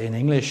 as we say in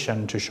English,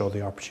 and to show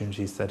the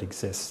opportunities that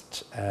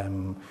exist.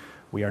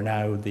 We are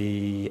now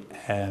the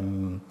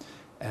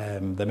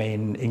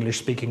main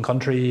English-speaking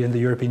country in the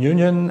European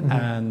Union,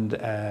 and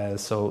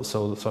so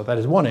that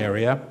is one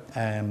area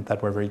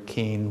that we're very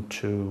keen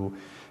to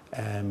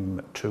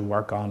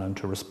work on and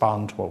to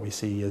respond to what we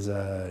see is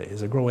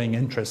a growing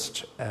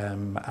interest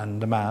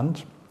and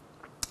demand.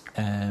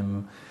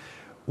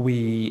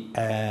 We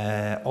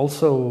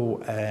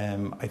also,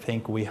 I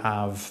think we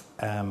have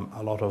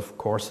a lot of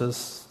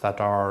courses that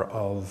are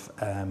of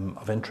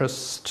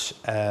interest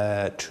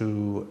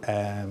to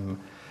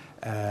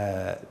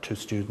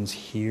students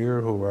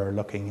here who are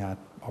looking at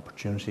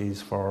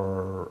opportunities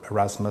for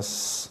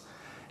Erasmus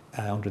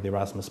under the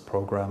Erasmus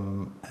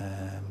program.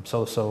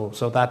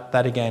 So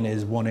that again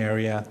is one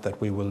area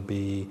that we will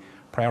be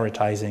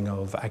prioritizing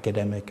of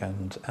academic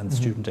and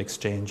student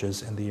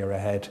exchanges in the year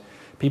ahead.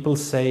 People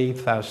say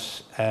that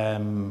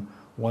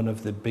one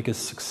of the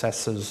biggest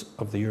successes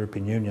of the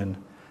European Union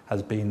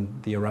has been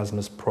the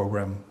Erasmus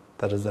program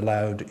that has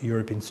allowed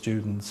European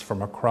students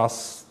from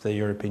across the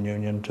European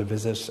Union to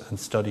visit and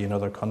study in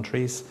other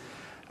countries.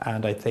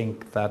 And I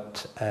think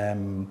that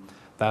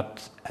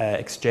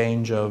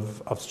exchange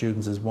of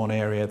students is one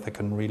area that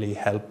can really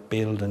help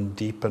build and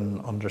deepen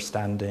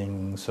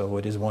understanding. So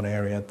it is one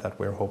area that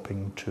we're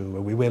hoping to,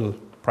 we will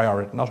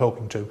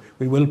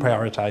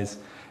prioritize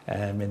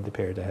in the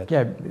period ahead.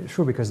 Yeah,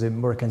 sure, because the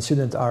Moroccan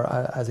students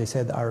are, as I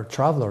said, are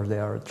travelers. They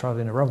are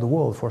traveling around the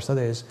world for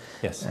studies.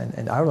 Yes.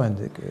 And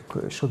Ireland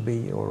should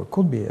be or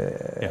could be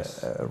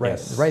a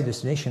right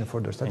destination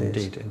for their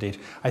studies. Indeed.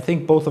 I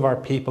think both of our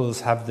peoples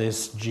have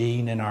this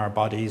gene in our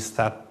bodies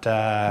that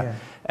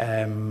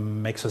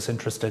makes us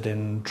interested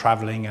in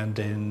traveling and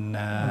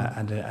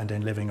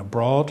in living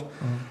abroad.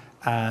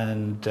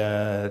 And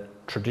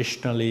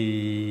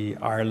traditionally,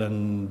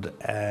 Ireland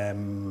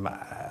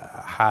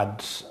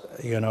had,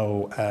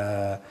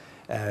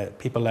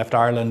 people left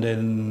Ireland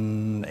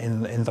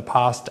in the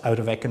past out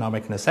of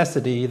economic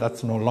necessity.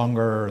 That's no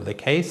longer the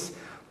case,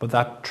 but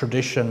that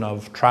tradition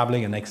of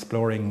traveling and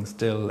exploring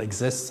still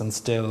exists and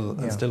still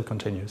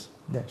continues.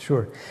 Yeah,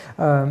 sure.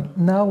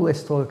 Now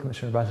let's talk,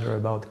 Mr. Ambassador,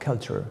 about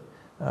culture.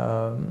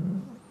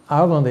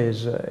 Ireland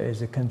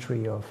is a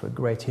country of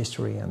great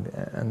history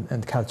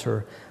and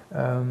culture.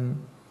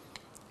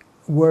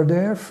 Were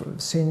there,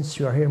 since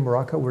you are here in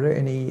Morocco, were there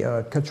any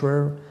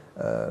cultural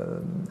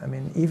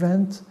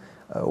event,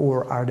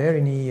 or are there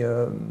any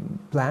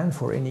plan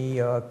for any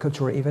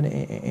cultural event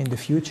in the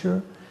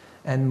future?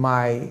 And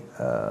my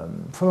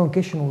following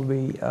question will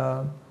be,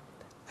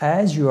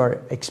 as you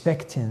are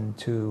expecting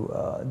to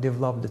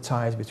develop the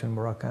ties between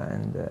Morocco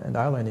and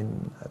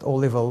Ireland at all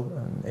level,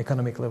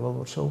 economic level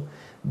also,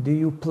 do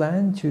you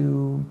plan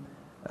to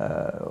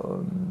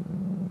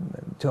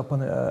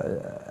open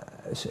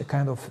a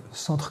kind of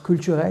centre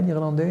culturel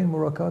irlandais in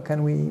Morocco?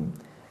 Can we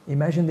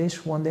imagine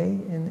this one day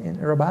in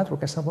Rabat or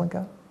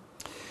Casablanca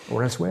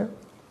or elsewhere?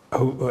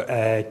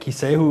 Qui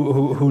sait,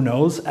 who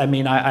knows? I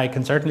mean, I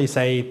can certainly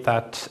say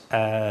that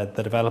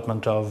the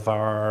development of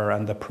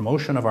and the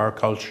promotion of our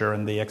culture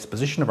and the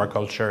exposition of our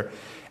culture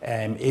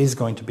is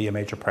going to be a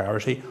major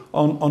priority.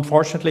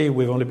 Unfortunately,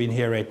 we've only been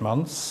here 8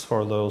 months.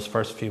 For those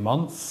first few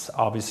months,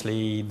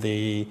 obviously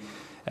the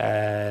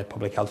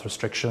public health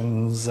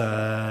restrictions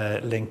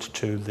linked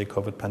to the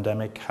COVID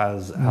pandemic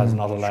has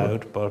not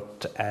allowed, sure.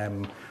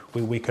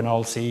 But we can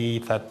all see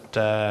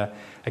that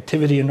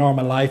activity in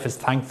normal life is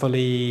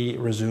thankfully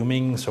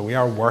resuming, so we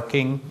are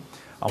working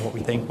on what we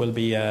think will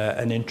be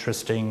an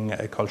interesting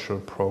cultural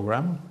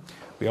program.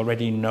 We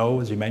already know,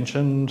 as you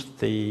mentioned,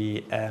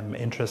 the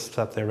interest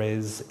that there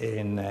is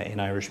in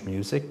Irish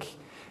music.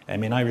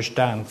 In Irish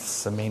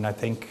dance, I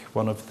think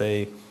one of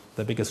the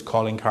biggest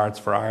calling cards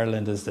for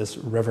Ireland is this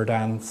river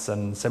dance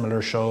and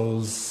similar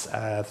shows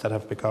that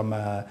have become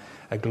a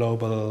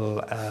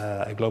global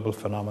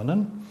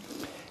phenomenon.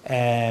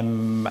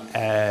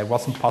 It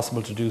wasn't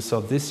possible to do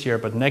so this year,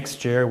 but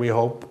next year we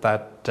hope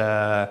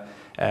that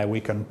we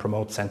can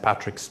promote St.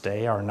 Patrick's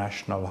Day, our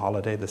national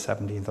holiday, the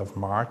 17th of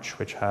March,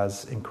 which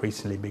has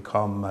increasingly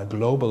become a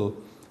global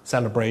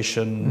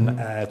celebration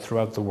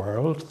throughout the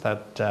world,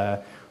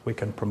 that we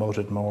can promote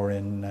it more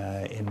in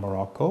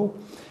Morocco.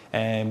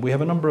 We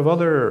have a number of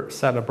other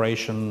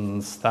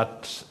celebrations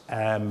that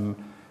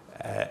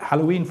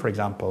Halloween, for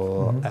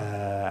example,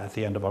 at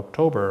the end of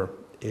October,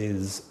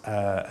 is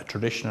a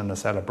tradition and a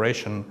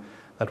celebration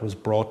that was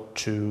brought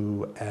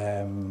to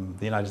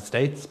the United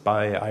States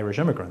by Irish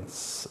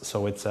immigrants.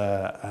 So it's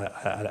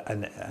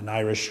an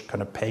Irish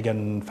kind of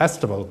pagan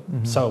festival.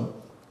 So,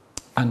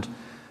 and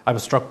I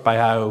was struck by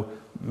how,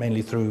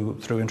 mainly through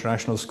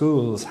international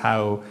schools,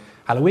 how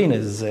Halloween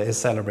is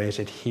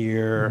celebrated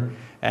here.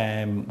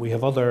 We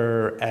have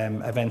other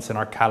events in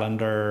our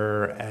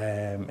calendar,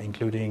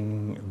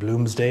 including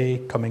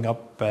Bloomsday coming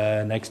up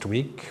next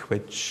week,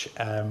 which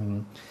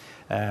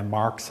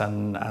marks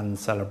and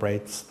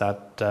celebrates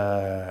that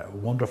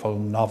wonderful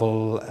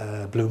novel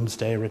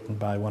Bloomsday, written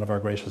by one of our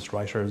greatest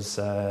writers,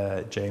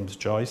 James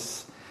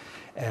Joyce,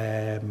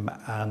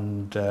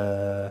 and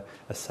a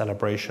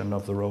celebration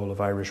of the role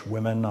of Irish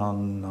women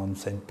on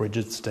St.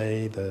 Bridget's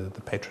Day, the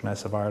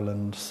patroness of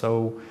Ireland.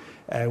 So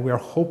we're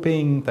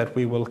hoping that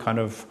we will kind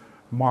of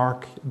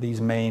mark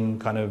these main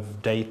kind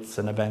of dates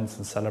and events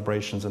and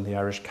celebrations in the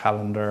Irish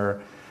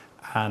calendar,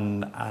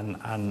 and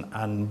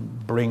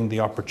bring the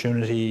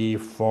opportunity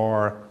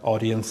for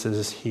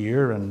audiences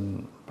here,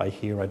 and by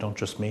here I don't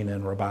just mean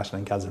in Rabat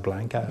and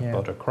Casablanca,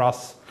 but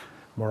across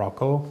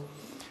Morocco,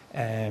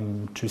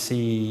 to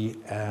see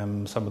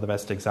some of the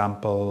best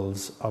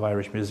examples of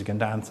Irish music and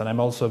dance. And I'm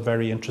also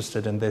very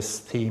interested in this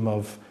theme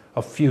of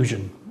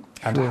fusion,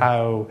 and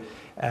how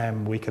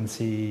we can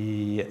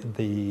see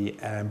the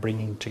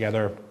bringing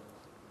together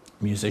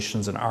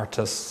musicians and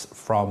artists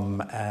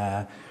from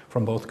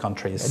both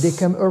countries. They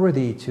come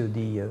already to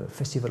the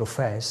Festival of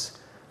Fez,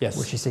 yes,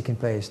 which is taking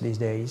place these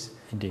days.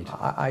 Indeed.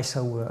 I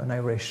saw an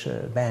Irish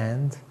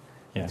band.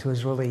 Yeah. It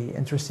was really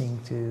interesting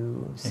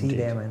to see Indeed.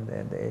 Them,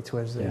 and it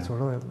was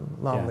really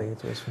lovely. Yeah.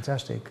 It was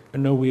fantastic.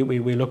 No,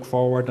 we look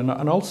forward,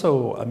 and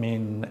also, I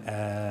mean,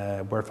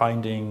 we're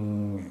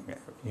finding,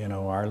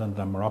 Ireland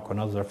and Morocco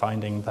and others are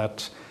finding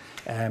that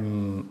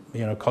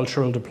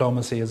cultural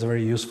diplomacy is a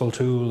very useful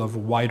tool of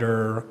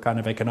wider kind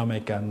of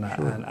economic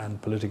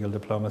and political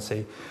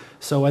diplomacy.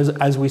 So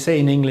as we say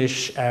in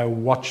English,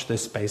 watch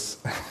this space.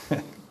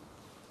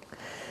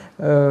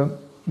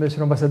 Monsieur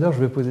l'ambassadeur, je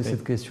vais poser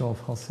cette question en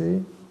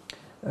français.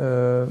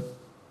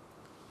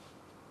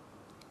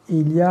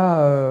 Il y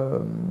a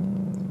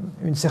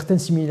une certaine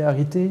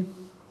similarité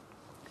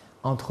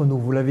entre nous,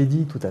 vous l'avez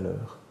dit tout à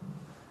l'heure,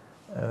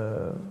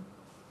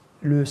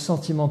 le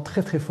sentiment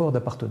très très fort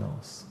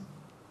d'appartenance,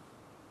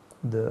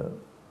 de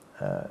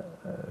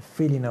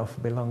feeling of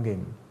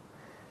belonging.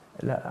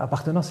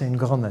 L'appartenance à une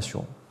grande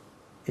nation,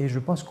 et je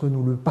pense que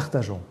nous le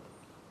partageons,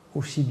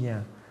 aussi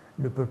bien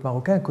le peuple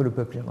marocain que le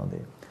peuple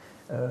irlandais.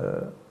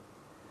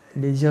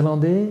 Les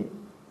Irlandais,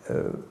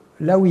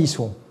 là où ils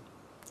sont,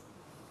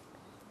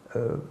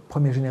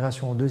 première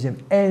génération, deuxième,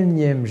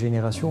 énième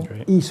génération,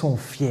 ils sont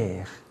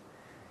fiers.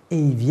 Et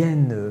ils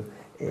viennent,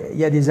 il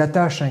y a des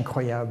attaches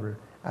incroyables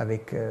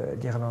avec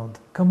l'Irlande.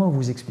 Comment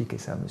vous expliquez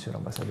ça, monsieur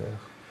l'ambassadeur?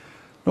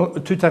 Non,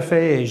 tout à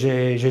fait.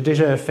 J'ai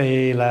déjà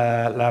fait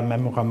la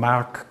même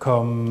remarque,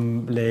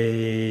 comme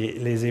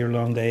les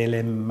Irlandais,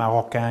 les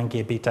Marocains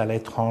qui habitent à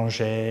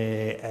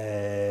l'étranger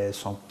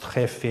sont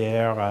très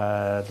fiers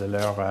de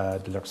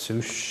leur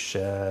souche,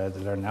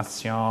 de leur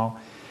nation.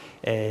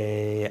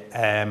 Et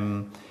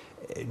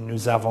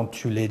nous avons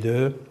tous les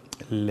deux,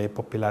 les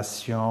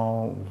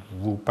populations,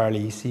 vous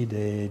parlez ici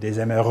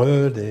des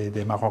MRE,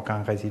 des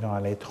Marocains résidant à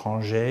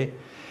l'étranger.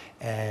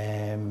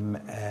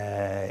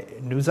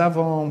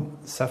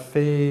 Ça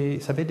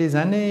fait des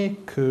années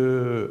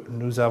que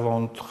nous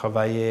avons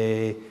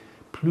travaillé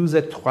plus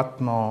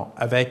étroitement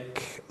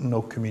avec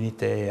nos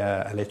communautés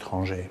à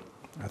l'étranger,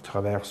 à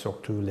travers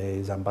surtout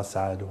les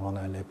ambassades où on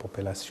a les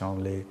populations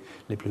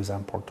les plus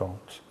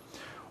importantes.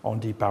 On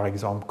dit par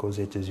exemple qu'aux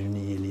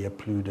États-Unis, il y a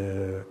plus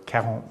de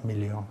 40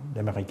 millions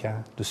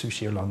d'Américains de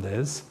souche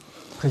irlandaise.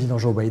 Président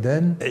Joe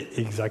Biden.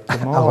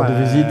 Exactement. À rendre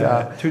visite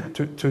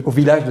au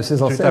village de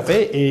ses ancêtres. Tout à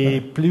fait. Et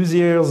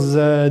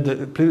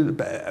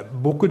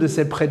beaucoup de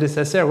ses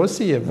prédécesseurs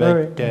aussi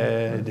avec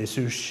des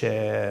souches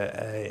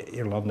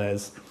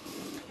irlandaises.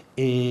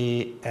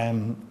 Et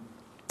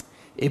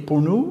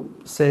pour nous,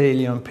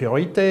 il y a une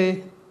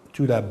priorité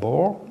tout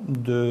d'abord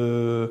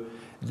de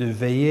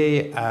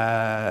veiller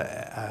à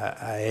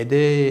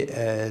aider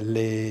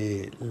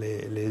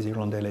les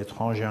Irlandais à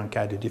l'étranger en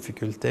cas de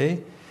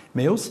difficulté,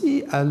 mais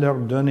aussi à leur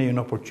donner une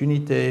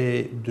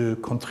opportunité de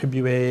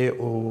contribuer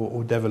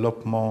au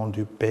développement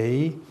du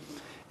pays,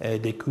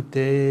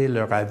 d'écouter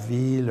leur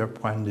avis, leur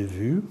point de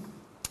vue.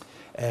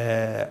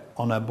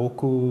 On a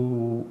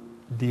beaucoup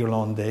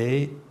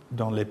d'Irlandais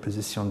dans les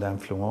positions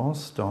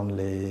d'influence dans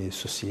les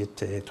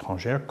sociétés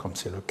étrangères, comme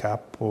c'est le cas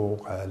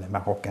pour les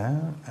Marocains,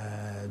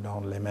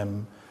 dans les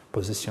mêmes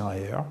positions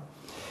ailleurs.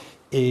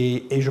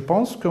 Et je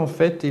pense qu'en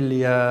fait, il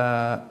y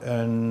a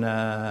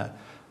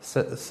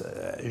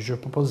je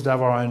propose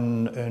d'avoir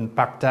un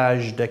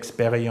partage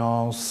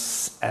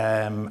d'expériences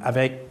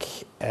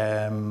avec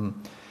le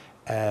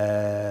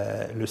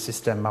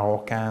système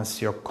marocain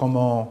sur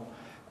comment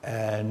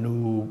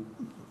nous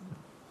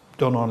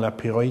donnons la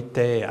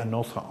priorité à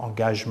notre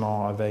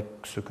engagement avec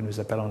ce que nous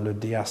appelons le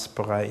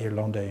diaspora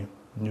irlandais.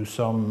 Nous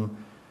sommes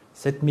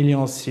 7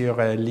 millions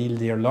sur l'île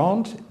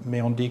d'Irlande,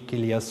 mais on dit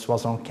qu'il y a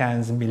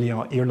 75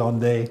 millions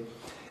d'Irlandais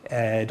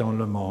dans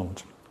le monde.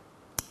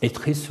 Et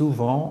très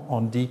souvent,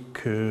 on dit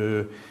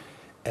que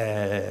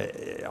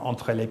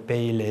entre les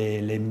pays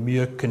les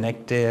mieux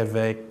connectés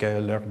avec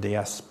leur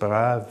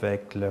diaspora,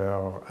 avec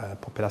leur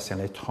population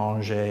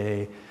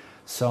étrangère,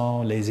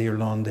 sont les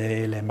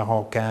Irlandais, les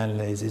Marocains,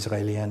 les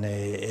Israéliens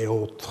et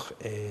autres.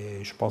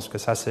 Et je pense que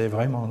ça, c'est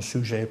vraiment un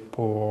sujet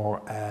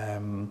pour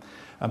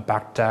un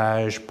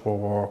partage,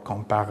 pour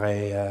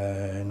comparer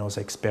nos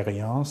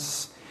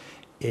expériences.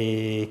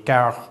 Et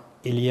car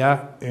il y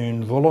a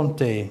une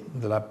volonté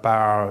de la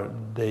part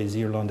des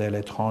Irlandais à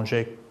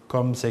l'étranger,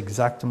 comme c'est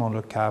exactement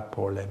le cas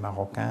pour les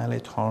Marocains à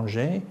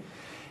l'étranger,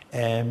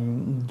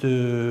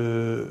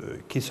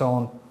 qui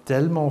sont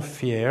tellement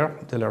fiers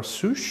de leur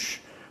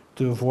souche,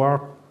 de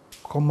voir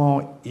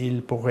comment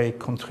ils pourraient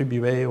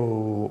contribuer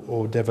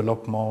au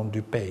développement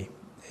du pays.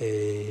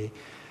 Et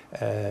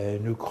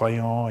nous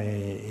croyons,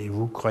 et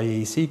vous croyez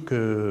ici,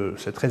 que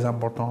c'est très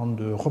important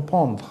de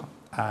répondre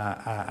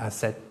à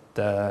cette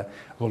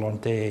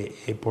volonté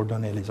et pour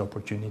donner les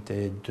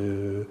opportunités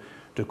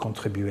de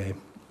contribuer.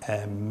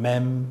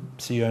 Même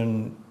si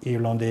un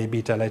Irlandais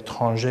habite à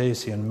l'étranger,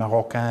 si un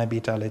Marocain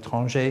habite à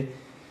l'étranger,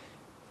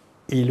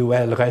 il ou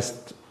elle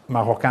reste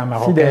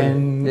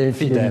marocaine,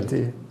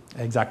 fidèle.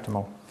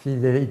 Exactement.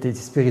 Fidélité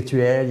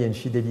spirituelle, il y a une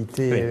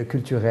fidélité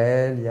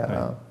culturelle. Il y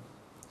a...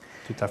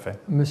 Tout à fait.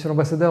 Monsieur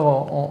l'ambassadeur,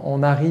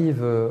 on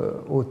arrive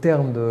au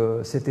terme de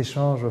cet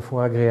échange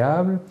fort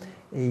agréable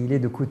et il est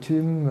de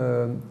coutume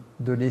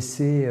de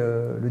laisser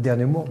le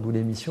dernier mot, d'où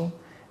l'émission,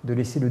 de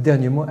laisser le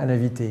dernier mot à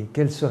l'invité.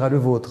 Quel sera le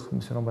vôtre,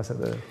 monsieur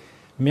l'ambassadeur?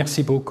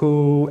 Merci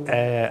beaucoup,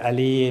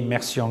 Ali, et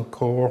merci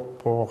encore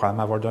pour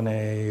m'avoir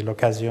donné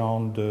l'occasion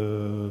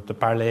de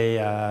parler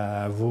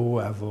à vous,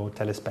 à vos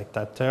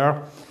téléspectateurs.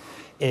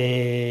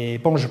 Et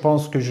bon, je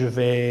pense que je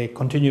vais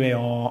continuer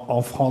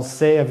en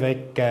français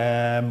avec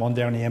mon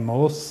dernier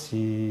mot,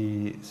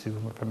 si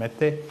vous me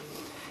permettez.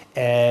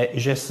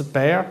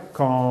 J'espère,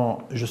 quand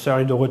je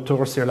serai de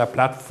retour sur la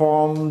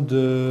plateforme,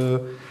 de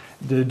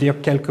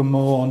dire quelques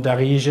mots en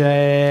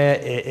darija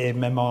et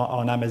même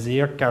en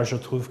amazigh, car je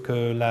trouve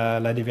que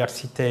la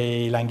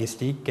diversité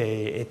linguistique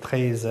est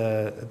très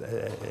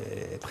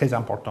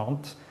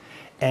importante.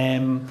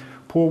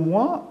 Pour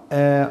moi,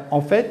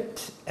 en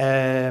fait,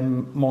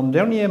 mon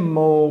dernier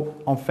mot,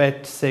 en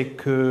fait, c'est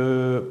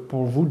que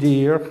pour vous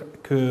dire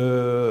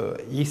que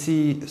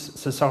ici,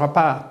 ce ne sera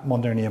pas mon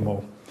dernier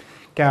mot,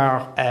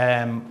 car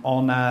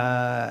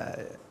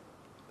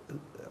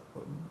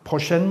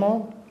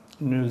prochainement,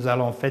 nous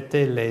allons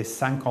fêter les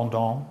 50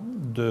 ans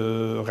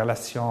de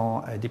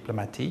relations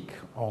diplomatiques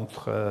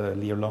entre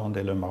l'Irlande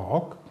et le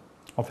Maroc,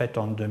 en fait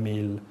en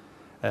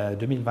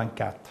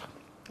 2024.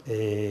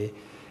 Et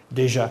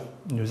déjà,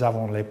 nous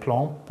avons les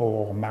plans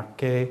pour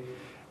marquer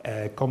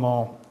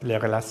comment les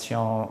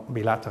relations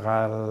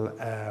bilatérales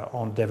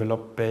ont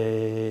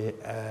développé,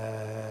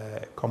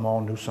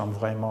 comment nous sommes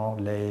vraiment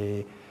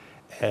les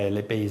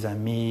pays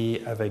amis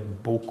avec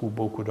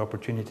beaucoup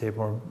d'opportunités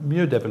pour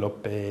mieux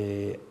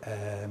développer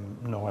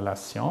nos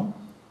relations.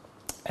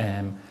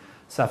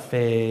 Ça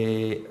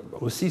fait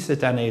aussi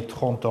cette année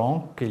 30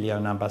 ans qu'il y a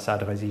une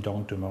ambassade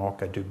résidente du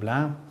Maroc à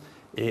Dublin.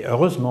 Et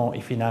heureusement et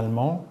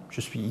finalement,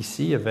 je suis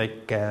ici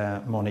avec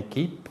mon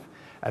équipe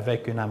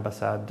avec une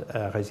ambassade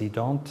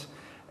résidente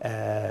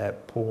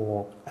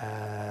pour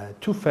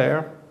tout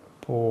faire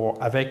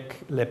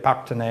avec les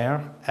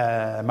partenaires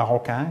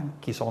marocains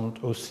qui sont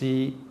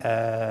aussi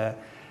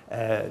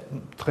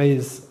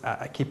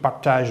qui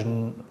partagent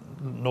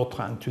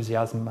notre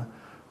enthousiasme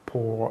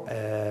pour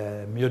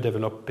mieux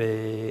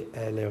développer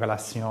les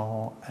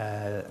relations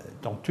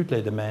dans tous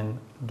les domaines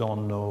dans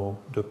nos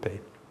deux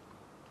pays.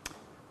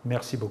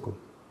 Merci beaucoup.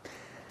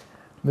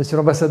 Monsieur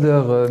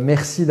l'ambassadeur,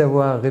 merci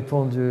d'avoir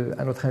répondu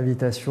à notre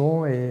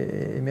invitation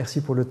et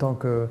merci pour le temps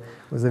que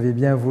vous avez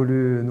bien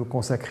voulu nous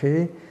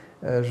consacrer.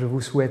 Je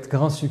vous souhaite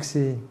grand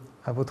succès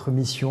à votre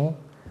mission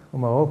au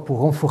Maroc pour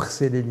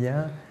renforcer les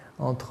liens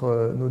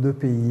entre nos deux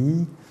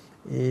pays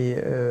et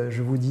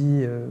je vous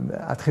dis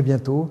à très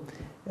bientôt.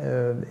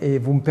 Et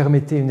vous me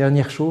permettez une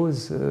dernière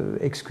chose,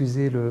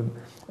 excusez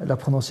la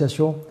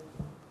prononciation,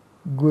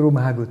 Guru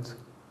Mahagut.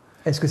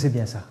 Est-ce que c'est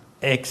bien ça?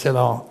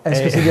 Excellent.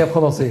 Est-ce que c'est bien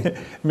prononcé?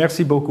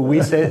 Merci beaucoup.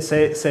 Oui,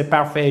 c'est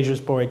parfait.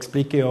 Juste pour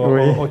expliquer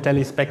aux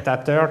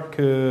téléspectateurs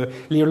que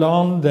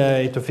l'Irlande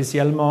est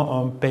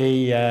officiellement un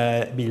pays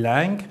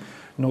bilingue.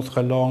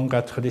 Notre langue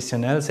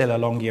traditionnelle, c'est la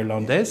langue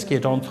irlandaise, qui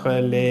est entre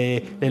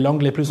les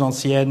langues les plus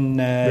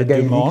anciennes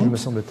du monde. Me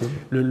semble-t-il.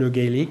 Le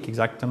gaélique,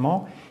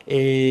 exactement.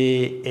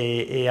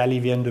 Et Ali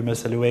vient de me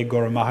saluer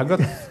Guru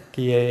Mahagut,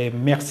 qui est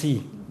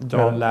merci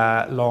dans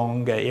la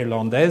langue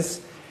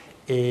irlandaise.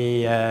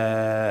 Et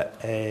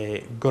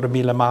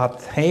Gurmilamat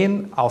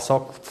Hain,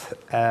 alsocht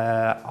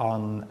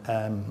an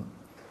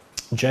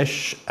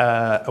Jesh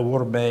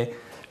Awurbe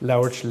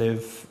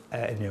Laurchliv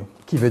New.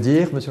 Qui veut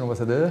dire, monsieur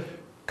l'ambassadeur?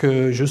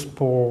 Que juste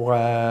pour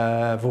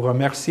vous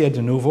remercier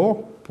de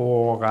nouveau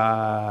pour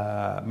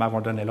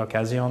m'avoir donné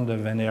l'occasion de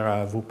venir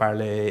vous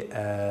parler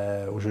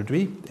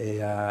aujourd'hui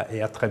et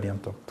à très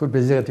bientôt. Tout le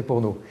plaisir était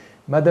pour nous.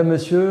 Madame,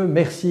 Monsieur,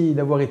 merci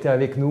d'avoir été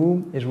avec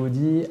nous et je vous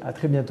dis à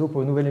très bientôt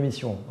pour une nouvelle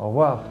émission. Au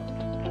revoir.